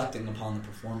like reflecting upon the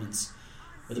performance.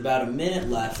 With about a minute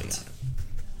left,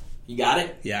 you got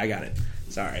it? Yeah, I got it.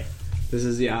 Sorry. This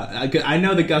is I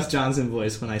know the Gus Johnson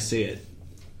voice when I see it.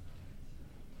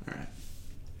 All right.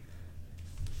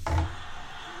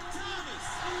 Thomas,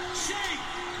 shake,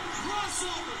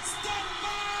 crossover, step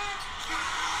back.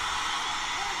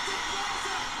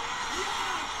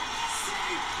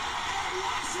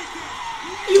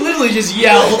 You literally just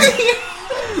yelled.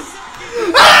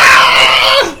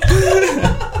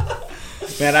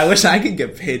 Man, I wish I could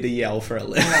get paid to yell for a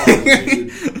living.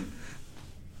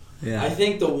 Yeah. I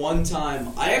think the one time,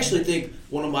 I actually think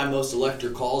one of my most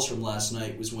electric calls from last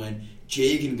night was when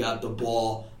Jagan got the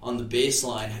ball on the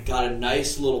baseline, got a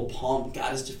nice little pump,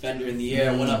 got his defender in the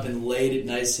air, went up and laid it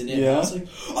nice and in. Yeah. I was like,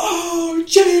 oh,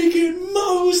 Jagan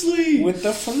Mosley! With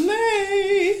the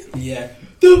fillet. Yeah.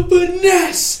 The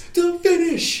finesse! The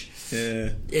finish!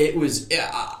 Yeah. It was,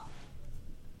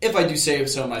 if I do say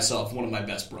so myself, one of my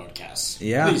best broadcasts.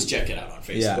 Yeah. Please check it out on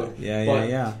Facebook.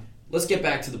 Yeah. Let's get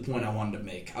back to the point I wanted to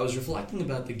make. I was reflecting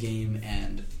about the game,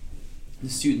 and the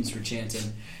students were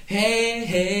chanting, hey,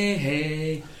 hey,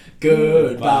 hey,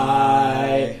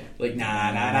 goodbye. Like,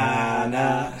 na, na, na,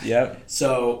 na. Yep.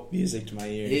 So, Music to my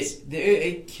ears.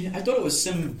 I thought it was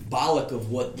symbolic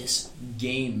of what this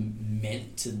game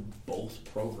meant to both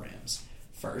programs.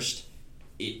 First,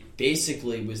 it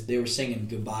basically was, they were singing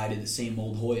goodbye to the same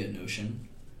old Hoya notion.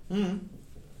 Mm-hmm.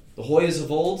 The Hoyas of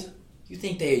old, you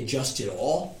think they adjusted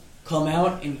all? Come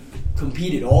out and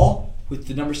compete at all with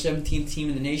the number 17th team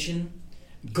in the nation?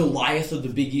 Goliath of the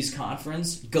Big East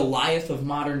Conference? Goliath of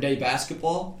modern-day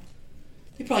basketball?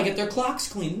 They probably get their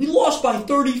clocks clean. We lost by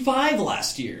 35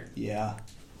 last year. Yeah.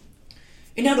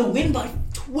 And now to win by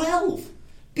 12.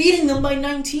 Beating them by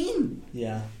 19.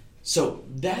 Yeah. So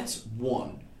that's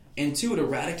one. And two, it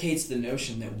eradicates the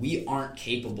notion that we aren't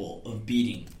capable of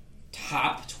beating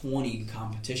top 20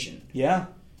 competition. Yeah.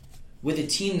 With a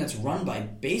team that's run by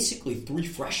basically 3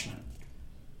 freshmen.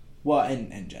 Well,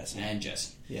 and Jesse. And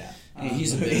Jesse. Yeah.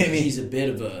 He's a bit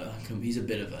of a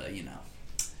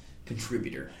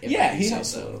contributor. if I Yeah, can he say helps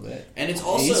so. a little bit. And it's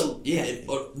also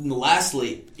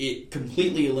lastly, it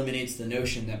completely eliminates the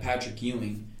notion that Patrick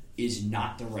Ewing is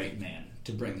not the right man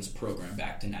to bring this program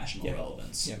back to national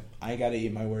relevance. Yep. I got to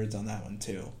eat my words on that one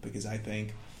too, because I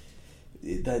think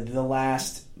the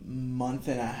last month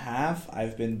and a half,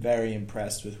 I've been very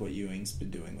impressed with what Ewing's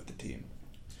been doing with the team.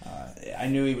 I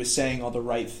knew he was saying all the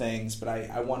right things, but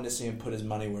I wanted to see him put his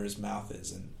money where his mouth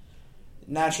is. And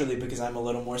naturally, because I'm a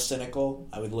little more cynical,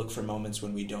 I would look for moments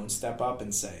when we don't step up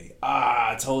and say,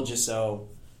 I told you so.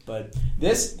 But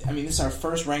this is our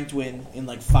first ranked win in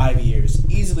like 5 years.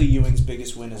 Easily Ewing's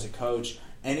biggest win as a coach,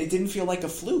 and it didn't feel like a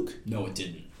fluke. No, it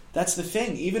didn't. That's the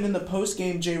thing. Even in the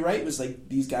post-game, Jay Wright was like,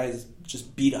 these guys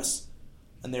just beat us.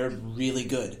 And they're really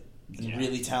good and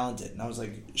really talented. And I was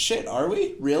like, shit, are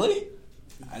we? Really?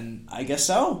 And I guess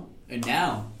so. And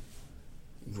now,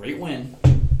 great win.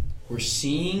 We're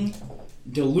seeing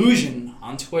delusion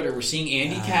on Twitter. We're seeing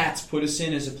Andy Katz put us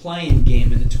in as a playing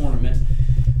game in the tournament.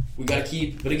 We got to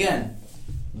keep, but again,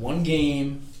 one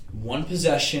game, one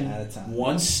possession, At a time.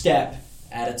 one step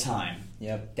at a time.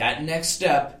 Yep. That next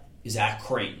step is at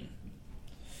Creighton.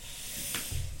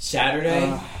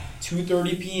 Saturday,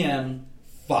 2:30 p.m.,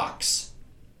 Fox.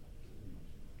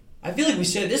 I feel like we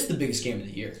said this is the biggest game of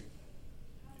the year.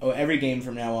 Oh, every game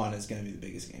from now on is going to be the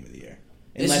biggest game of the year.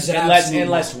 This is an absolute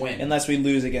must-win. Unless we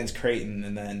lose against Creighton,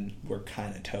 and then we're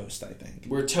kind of toast, I think.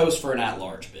 We're toast for an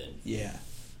at-large bid. Yeah.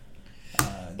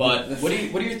 But what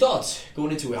are your thoughts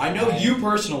going into it? I know you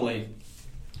personally,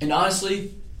 and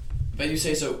honestly, if I do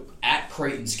say so, at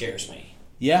Creighton scares me.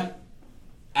 Yeah.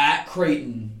 At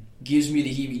Creighton gives me the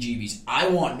heebie-jeebies. I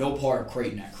want no part of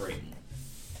Creighton at Creighton.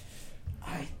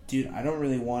 I don't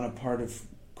really want a part of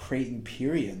Creighton,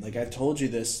 period. Like, I've told you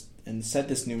this and said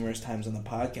this numerous times on the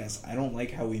podcast. I don't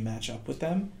like how we match up with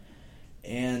them.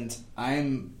 And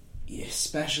I'm,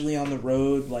 especially on the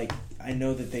road, like, I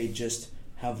know that they just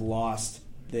have lost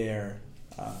their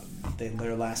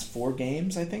last 4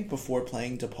 games, I think, before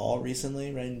playing DePaul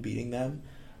recently, right, and beating them.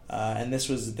 And this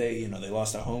was, they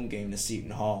lost a home game to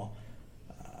Seton Hall.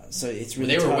 So it's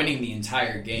really They were tough. winning the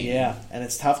entire game. Yeah, and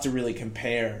it's tough to really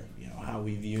compare, how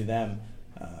we view them.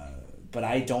 But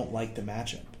I don't like the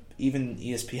matchup. Even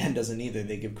ESPN doesn't either.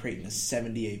 They give Creighton a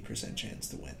 78% chance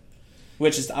to win,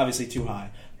 which is obviously too high.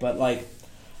 But, like,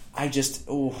 in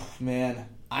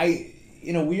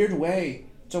a weird way,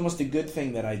 it's almost a good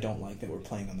thing that I don't like that we're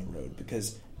playing on the road,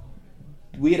 because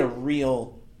we had a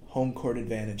real home court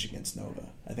advantage against Nova,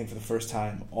 I think, for the first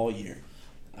time all year.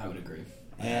 I would agree.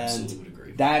 I And absolutely would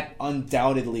agree. that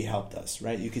undoubtedly helped us,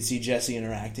 right? You could see Jesse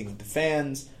interacting with the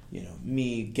fans,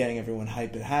 me getting everyone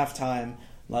hyped at halftime.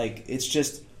 Like, it's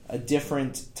just a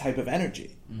different type of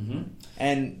energy. Mm-hmm.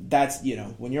 And that's,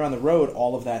 when you're on the road,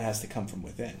 all of that has to come from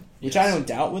within, which Yes. I don't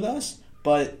doubt with us,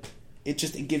 but it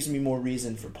gives me more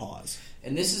reason for pause.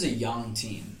 And this is a young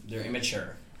team. They're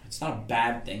immature. It's not a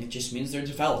bad thing. It just means they're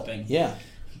developing. Yeah.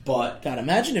 But God,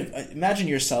 imagine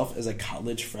yourself as a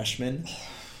college freshman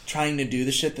trying to do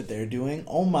the shit that they're doing.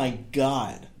 Oh my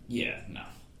God. yeah, no.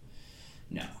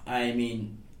 I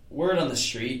mean, word on the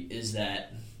street is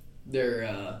that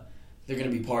they're going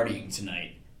to be partying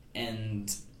tonight,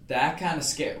 and that kind of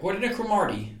scared. According to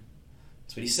Cromartie,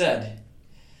 that's what he said.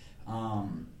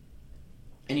 And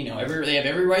they have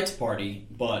every right to party,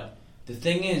 but the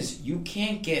thing is, you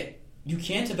can't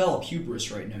develop hubris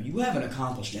right now. You haven't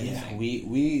accomplished anything.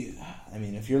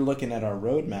 Yeah, if you're looking at our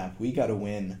roadmap, we got to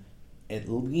win at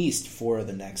least 4 of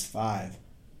the next 5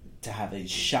 to have a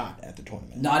shot at the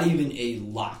tournament. Not even a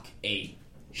lock, a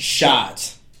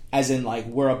Shot. As in, like,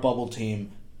 we're a bubble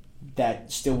team.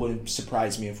 That still wouldn't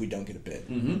surprise me if we don't get a bid.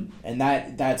 Mm-hmm. And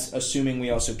that's assuming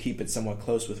we also keep it somewhat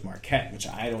close with Marquette,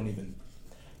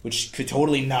 which could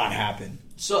totally not happen.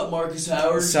 Sup, Marcus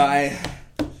Howard? So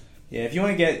if you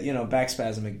want to get, back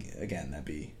spasm again, that'd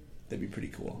be pretty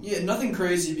cool. Yeah, nothing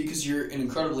crazy because you're an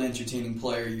incredibly entertaining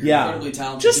player. You're incredibly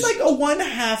talented. Just like a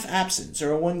 1/2 absence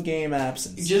or a 1 game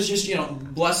absence. Just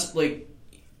bless, like,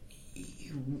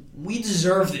 we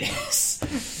deserve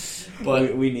this.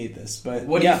 But we need this. But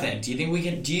what do you think? Do you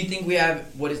think we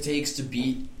have what it takes to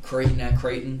beat Creighton at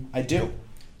Creighton? I do.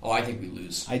 Oh, I think we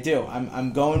lose. I do.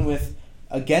 I'm going with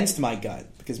against my gut,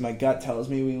 because my gut tells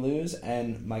me we lose,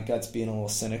 and my gut's being a little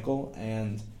cynical,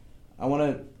 and I want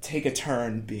to take a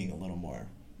turn being a little more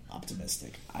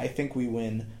optimistic. I think we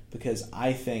win because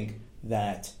I think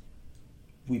that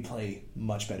we play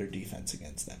much better defense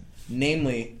against them.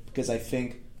 Namely, because I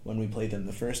think when we played them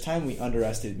the first time, we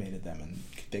underestimated them and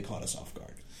they caught us off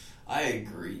guard. I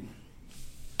agree.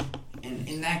 And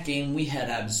in that game, we had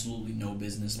absolutely no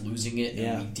business losing it,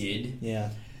 and we did.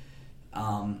 Yeah.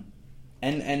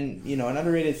 And an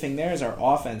underrated thing there is our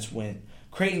offense went.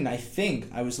 Creighton, I think,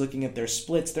 I was looking at their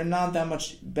splits, they're not that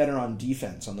much better on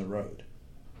defense on the road.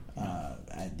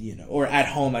 Or at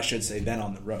home, I should say, than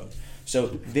on the road. So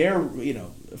they're,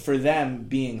 for them,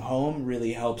 being home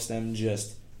really helps them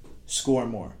just score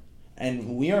more.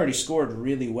 And we already scored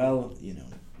really well,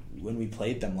 when we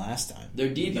played them last time. Their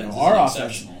defense our is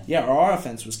offense, exceptional. Yeah, our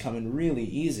offense was coming really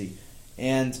easy.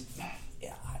 And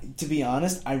to be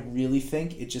honest, I really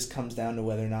think it just comes down to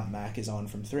whether or not Mac is on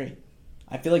from 3.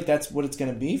 I feel like that's what it's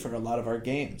going to be for a lot of our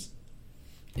games.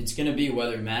 It's going to be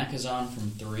whether Mac is on from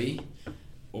 3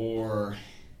 or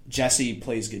Jesse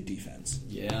plays good defense.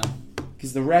 Yeah.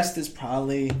 Because the rest is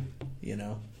probably,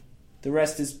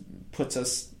 puts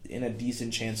us in a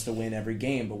decent chance to win every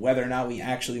game. But whether or not we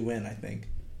actually win, I think.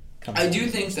 I do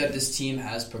think that this team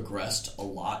has progressed a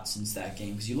lot since that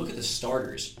game. Because you look at the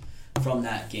starters from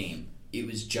that game. It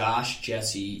was Josh,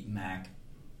 Jesse, Mac,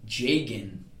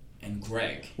 Jagan, and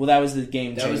Greg. Well, that was the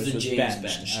game James was James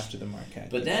benched after the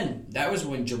Marquette. But then, that was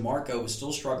when Jamarco was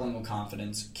still struggling with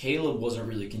confidence. Caleb wasn't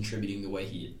really contributing the way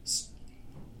he is.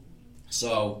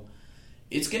 So,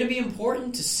 it's going to be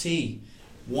important to see,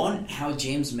 one, how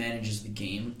James manages the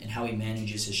game and how he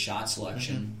manages his shot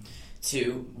selection. Mm-hmm.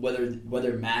 2,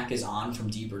 whether Mac is on from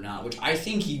deep or not, which I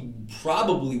think he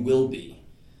probably will be,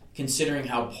 considering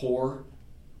how poor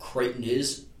Creighton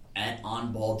is at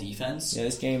on-ball defense. Yeah,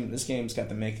 this game's got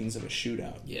the makings of a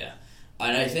shootout. Yeah,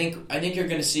 and I think you're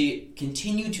going to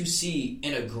continue to see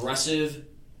an aggressive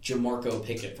Jamarco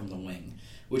Pickett from the wing,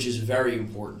 which is very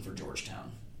important for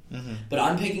Georgetown. Mm-hmm. But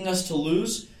I'm picking us to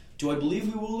lose. Do I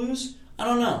believe we will lose? I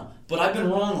don't know. But I've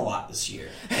been wrong a lot this year.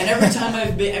 And every time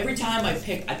I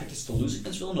picked us to lose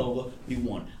against Villanova, we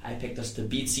won. I picked us to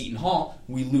beat Seton Hall,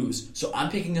 we lose. So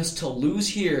I'm picking us to lose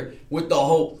here with the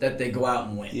hope that they go out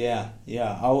and win. Yeah.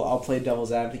 I'll play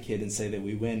devil's advocate and say that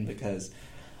we win because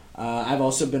I've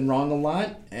also been wrong a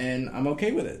lot, and I'm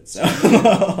okay with it. So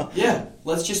yeah,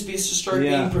 let's just start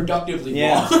being productively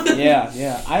wrong.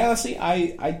 Yeah. I honestly,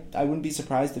 I wouldn't be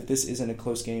surprised if this isn't a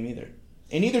close game either,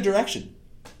 in either direction.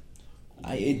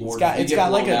 It's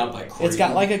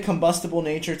got like a combustible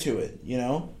nature to it, you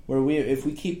know. Where if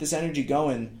we keep this energy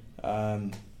going,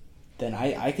 then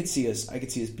I could see us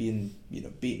being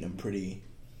beating them pretty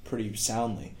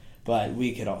soundly. But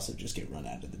we could also just get run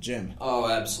out of the gym. Oh,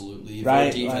 absolutely. If right?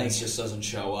 Our defense just doesn't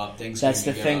show up, things. That's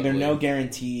the thing. There are no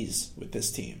guarantees with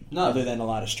this team, other than a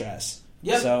lot of stress.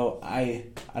 Yep. So I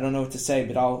don't know what to say,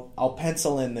 but I'll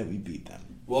pencil in that we beat them.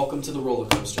 Welcome to the roller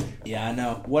coaster. Yeah, I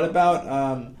know. What about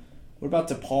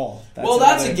DePaul?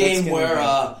 That's a game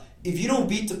where if you don't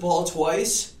beat DePaul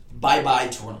twice, bye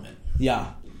tournament.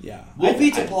 Yeah. We'll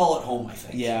beat DePaul at home, I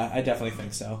think. Yeah, I definitely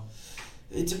think so.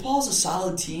 DePaul's a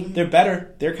solid team. They're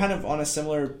better. They're kind of on a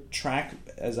similar track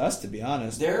as us, to be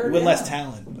honest. With less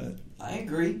talent, but I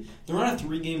agree. They're on a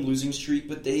 3-game losing streak,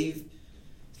 but they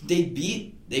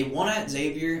won at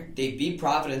Xavier. They beat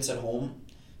Providence at home.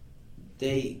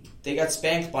 They got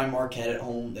spanked by Marquette at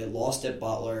home. They lost at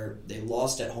Butler. They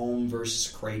lost at home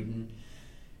versus Creighton.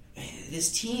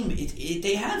 This team,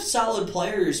 they have solid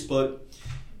players, but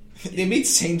they beat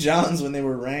St. John's when they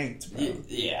were ranked, bro.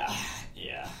 Yeah.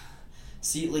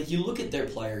 See, you look at their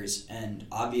players, and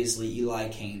obviously Eli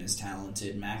Kane is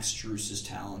talented, Max Strus is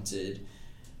talented,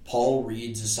 Paul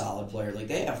Reed's a solid player.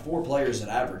 They have 4 players that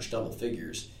average double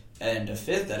figures, and a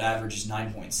 5th that averages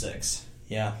 9.6.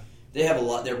 Yeah. They have a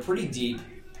lot. They're pretty deep,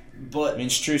 but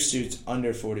Strus shoots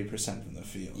under 40% from the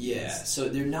field. Yeah, so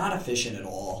they're not efficient at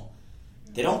all.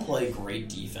 They don't play great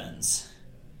defense.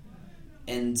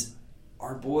 And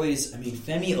our boys,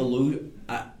 Femi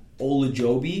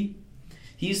Olajobi,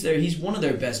 he's one of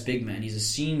their best big men. He's a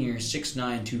senior,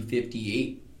 6'9",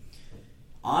 258.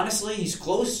 Honestly, he's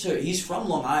from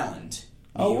Long Island.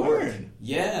 Oh, word.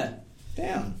 Yeah.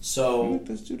 Damn. So look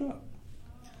this dude up.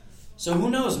 So who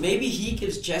knows? Maybe he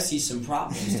gives Jesse some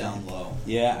problems down low.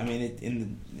 Yeah,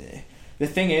 the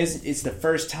thing is, it's the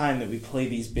first time that we play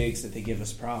these bigs that they give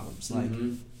us problems.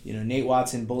 Nate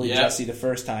Watson bullied Jesse the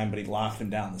first time, but he locked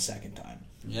him down the second time.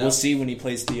 Yep. We'll see when he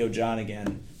plays Theo John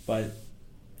again, but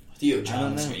Theo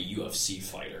John is a UFC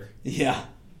fighter. Yeah,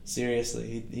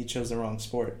 seriously, he chose the wrong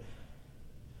sport.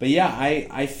 But yeah,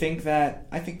 I think that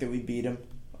we beat him.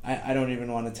 I don't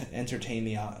even want to entertain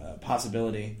the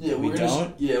possibility that we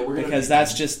don't. Because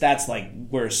that's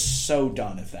we're so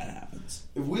done if that happens.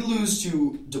 If we lose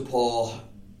to DePaul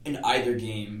in either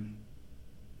game,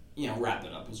 wrap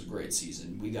it up. It was a great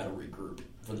season. We got to regroup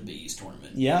for the Big East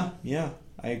tournament. Yeah,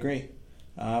 I agree.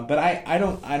 But I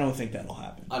don't think that'll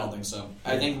happen. I don't think so.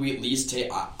 I think we at least take.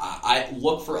 I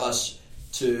look for us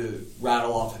to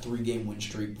rattle off a 3-game win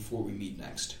streak before we meet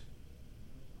next.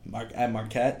 At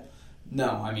Marquette.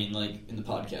 No, in the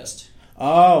podcast.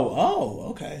 Oh,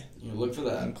 okay. You look for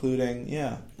that. Including,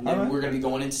 yeah. And then we're going to be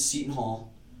going into Seton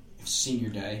Hall, senior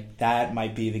day. That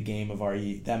might be the game of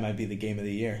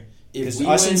the year. Because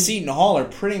us and Seton Hall are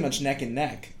pretty much neck and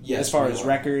neck as far as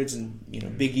records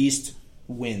and Big East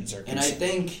wins are concerned.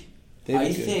 And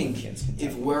I think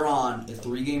if we're on a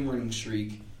 3-game winning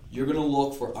streak, you're going to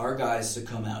look for our guys to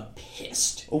come out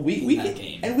pissed in that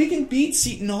game. And we can beat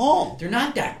Seton Hall. They're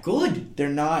not that good. They're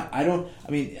not.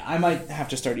 I might have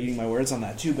to start eating my words on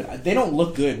that too, but they don't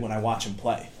look good when I watch them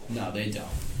play. No, they don't.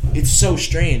 It's so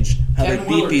strange how Kevin they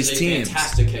beat Willard these is teams. A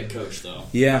fantastic head coach, though.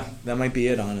 Yeah, that might be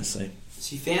it, honestly.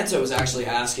 See, Fanto was actually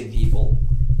asking people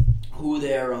who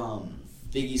their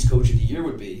Big East Coach of the Year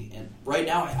would be, and right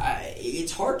now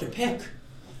it's hard to pick.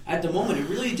 At the moment, it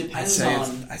really depends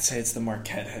on... I'd say it's the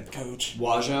Marquette head coach.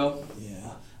 Wajo?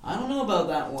 Yeah. I don't know about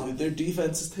that one. Dude, their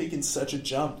defense has taken such a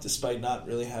jump despite not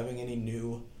really having any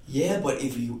new... Yeah, but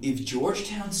if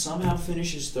Georgetown somehow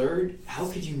finishes third, how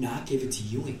could you not give it to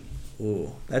Ewing?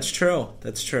 Ooh, that's true.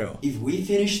 If we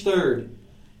finish third,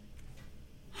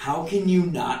 how can you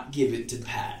not give it to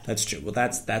Pat? That's true. Well,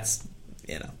 that's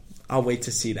I'll wait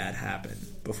to see that happen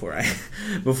before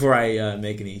I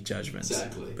make any judgments.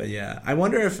 Exactly. But yeah, I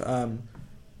wonder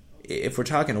if we're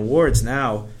talking awards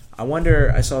now.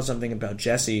 I saw something about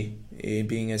Jesse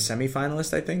being a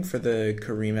semifinalist. I think for the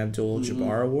Kareem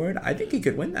Abdul-Jabbar Award. I think he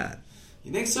could win that.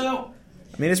 You think so?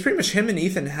 It's pretty much him and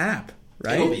Ethan Happ,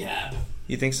 right? It'll be Happ.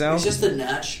 You think so? It's just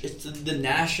the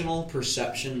national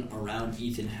perception around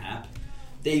Ethan Happ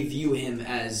they view him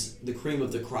as the cream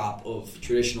of the crop of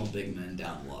traditional big men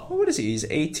down low. Well, what is he? He's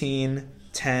 18,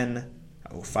 10,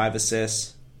 5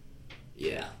 assists.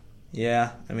 Yeah.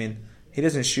 Yeah, I mean, he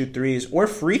doesn't shoot threes or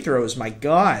free throws. My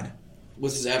God.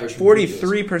 What's his average?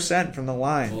 43% from the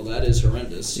line. Well, that is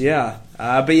horrendous. Yeah.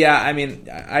 But yeah, I mean,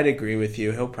 I'd agree with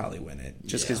you. He'll probably win it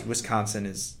just because Yeah. Wisconsin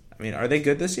is... I mean, are they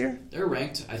good this year? They're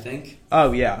ranked, I think.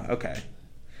 Oh, yeah. Okay.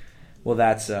 Well,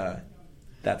 that's something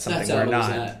That's we're how it was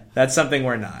not. at. That's something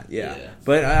we're not, yeah. Yeah.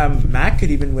 But Mac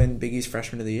could even win Big East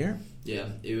Freshman of the Year. Yeah,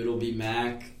 it'll be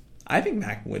Mac. I think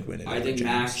Mac would win it. I over think James.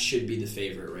 Mac should be the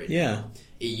favorite right Yeah. now.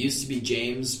 It used to be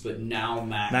James, but now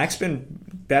Mac. Mac's been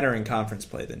better in conference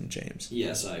play than James.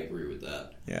 Yes, I agree with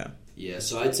that. Yeah. Yeah,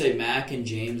 so I'd say Mac and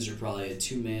James are probably a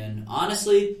two-man.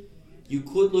 Honestly, you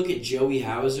could look at Joey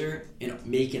Hauser and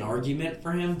make an argument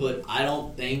for him, but I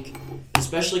don't think,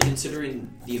 especially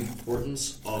considering the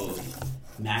importance of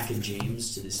Mac and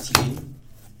James to this team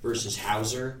versus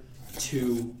Hauser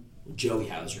to Joey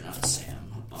Hauser, not Sam,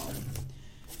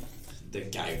 the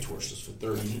guy who torched us for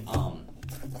 30.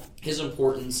 His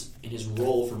importance and his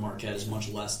role for Marquette is much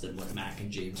less than what Mac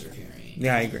and James are carrying.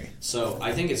 Yeah, I agree. So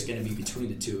I think it's going to be between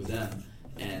the two of them.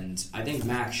 And I think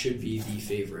Mac should be the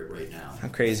favorite right now. How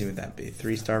crazy would that be?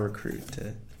 3-star recruit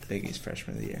to Big East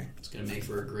Freshman of the Year. It's going to make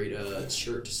for a great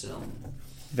shirt to sell.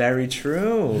 Very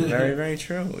true. Very, very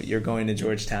true. You're going to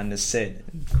Georgetown to sit,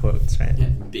 in quotes, right? Yeah,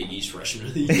 Big East Freshman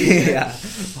of the Year. Yeah.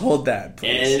 Hold that,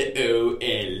 please. LOL.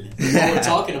 Well, we're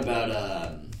talking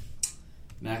about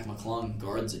Mac McClung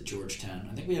guards at Georgetown.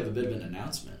 I think we have a bit of an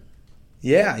announcement.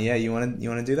 Yeah. You want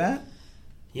to do that?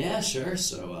 Yeah, sure.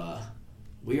 So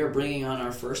we are bringing on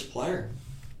our first player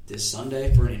this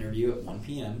Sunday for an interview at 1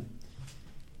 p.m.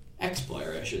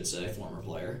 Ex-player, I should say, former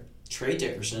player. Trey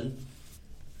Dickerson,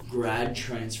 grad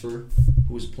transfer,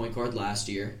 who was point guard last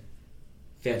year.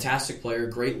 Fantastic player,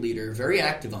 great leader, very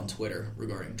active on Twitter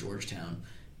regarding Georgetown.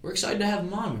 We're excited to have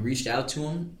him on. We reached out to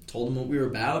him, told him what we were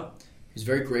about. He was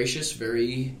very gracious,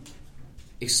 very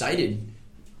excited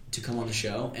to come on the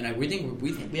show, and we think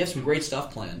we have some great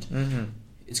stuff planned. Mm-hmm.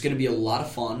 It's going to be a lot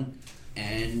of fun,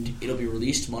 and it'll be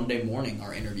released Monday morning,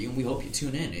 our interview, and we hope you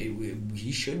tune in.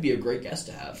 He should be a great guest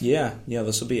to have. Yeah,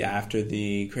 this will be after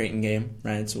the Creighton game,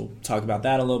 right? So we'll talk about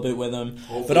that a little bit with him.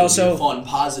 Hopefully but also, it'll be a fun,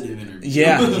 positive interview.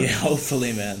 Yeah,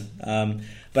 hopefully, man.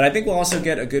 But I think we'll also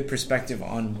get a good perspective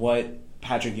on what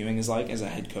Patrick Ewing is like as a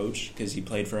head coach, because he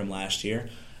played for him last year.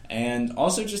 And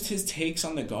also just his takes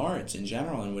on the guards in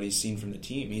general and what he's seen from the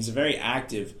team. He's a very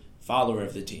active follower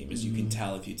of the team, as you can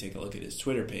tell if you take a look at his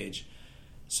Twitter page.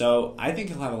 So I think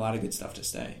he'll have a lot of good stuff to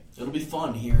say. It'll be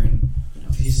fun hearing.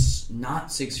 He's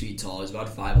not 6 feet tall. He's about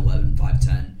 5'11",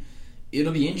 5'10".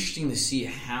 It'll be interesting to see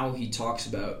how he talks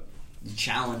about the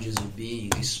challenges of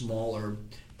being a smaller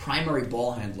primary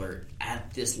ball handler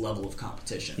at this level of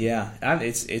competition. Yeah,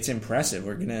 it's impressive.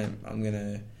 We're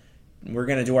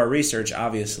gonna do our research,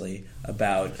 obviously,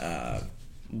 about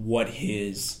what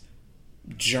his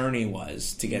journey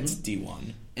was to get to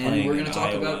D1. And we're going to talk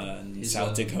Iowa about and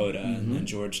South Dakota and then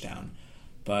Georgetown.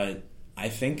 But I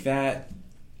think that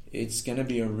it's going to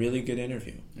be a really good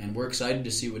interview. And we're excited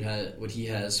to see what he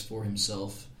has for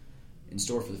himself in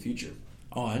store for the future.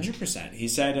 Oh, 100%. He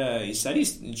said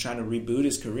he's trying to reboot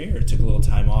his career. It took a little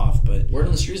time off, but word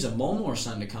on the street is that Mulmore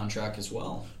signed a contract as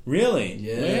well. Really?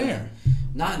 Yeah. Where?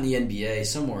 Not in the NBA,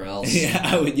 somewhere else. Yeah.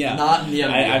 Not in the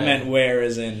NBA. I meant where,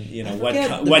 as in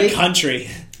forget what country?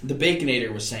 The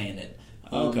Baconator was saying it.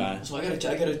 Okay. So I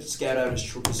gotta scout out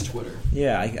his Twitter.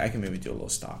 Yeah, I can maybe do a little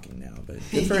stalking now, but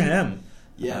good for him.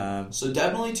 Yeah. So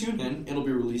definitely tune in. It'll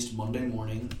be released Monday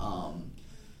morning.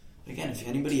 Again, if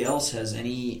anybody else has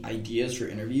any ideas for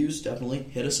interviews, definitely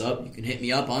hit us up. You can hit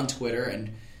me up on Twitter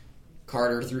and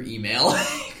Carter through email,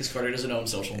 because Carter doesn't own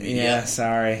social media. Yeah,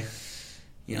 sorry.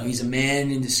 He's a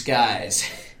man in disguise.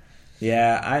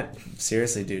 Yeah,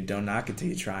 seriously, dude, don't knock it till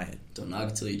you try it. Don't knock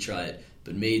it till you try it.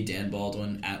 But made Dan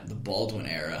Baldwin at the Baldwin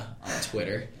era on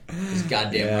Twitter. Because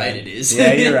goddamn right it is.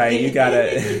 Yeah, you're right. You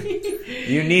gotta.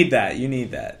 You need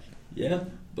that. Yeah.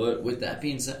 But with that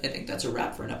being said, I think that's a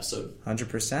wrap for an episode.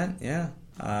 100%. Yeah.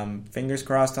 Fingers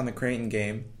crossed on the Creighton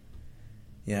game.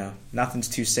 Nothing's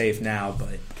too safe now,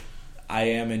 but I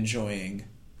am enjoying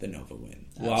the Nova win.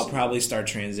 Well, I'll probably start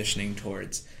transitioning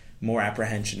towards more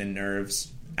apprehension and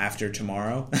nerves after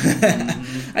tomorrow.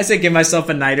 I say give myself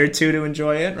a night or two to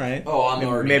enjoy it, right? Oh, I'm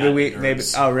already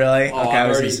nervous. Oh, really? Oh,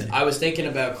 okay, I was thinking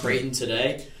about Creighton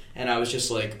today, and I was just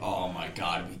like, oh my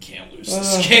god, we can't lose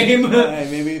this game. Right,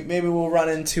 maybe we'll run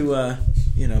into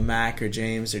Mac or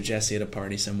James or Jesse at a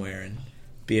party somewhere and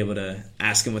be able to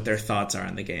ask them what their thoughts are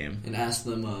on the game. And ask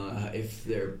them if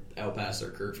they're out past their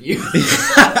curfew.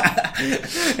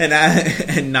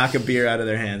 and knock a beer out of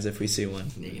their hands if we see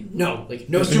one. No,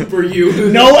 no Super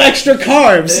U. No extra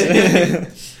carbs.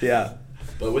 Yeah.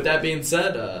 But with that being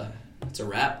said, it's a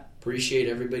wrap. Appreciate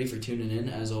everybody for tuning in,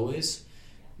 as always.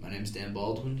 My name's Dan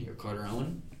Baldwin. You're Carter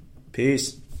Owen.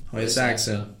 Peace. Hoya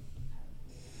Saxa.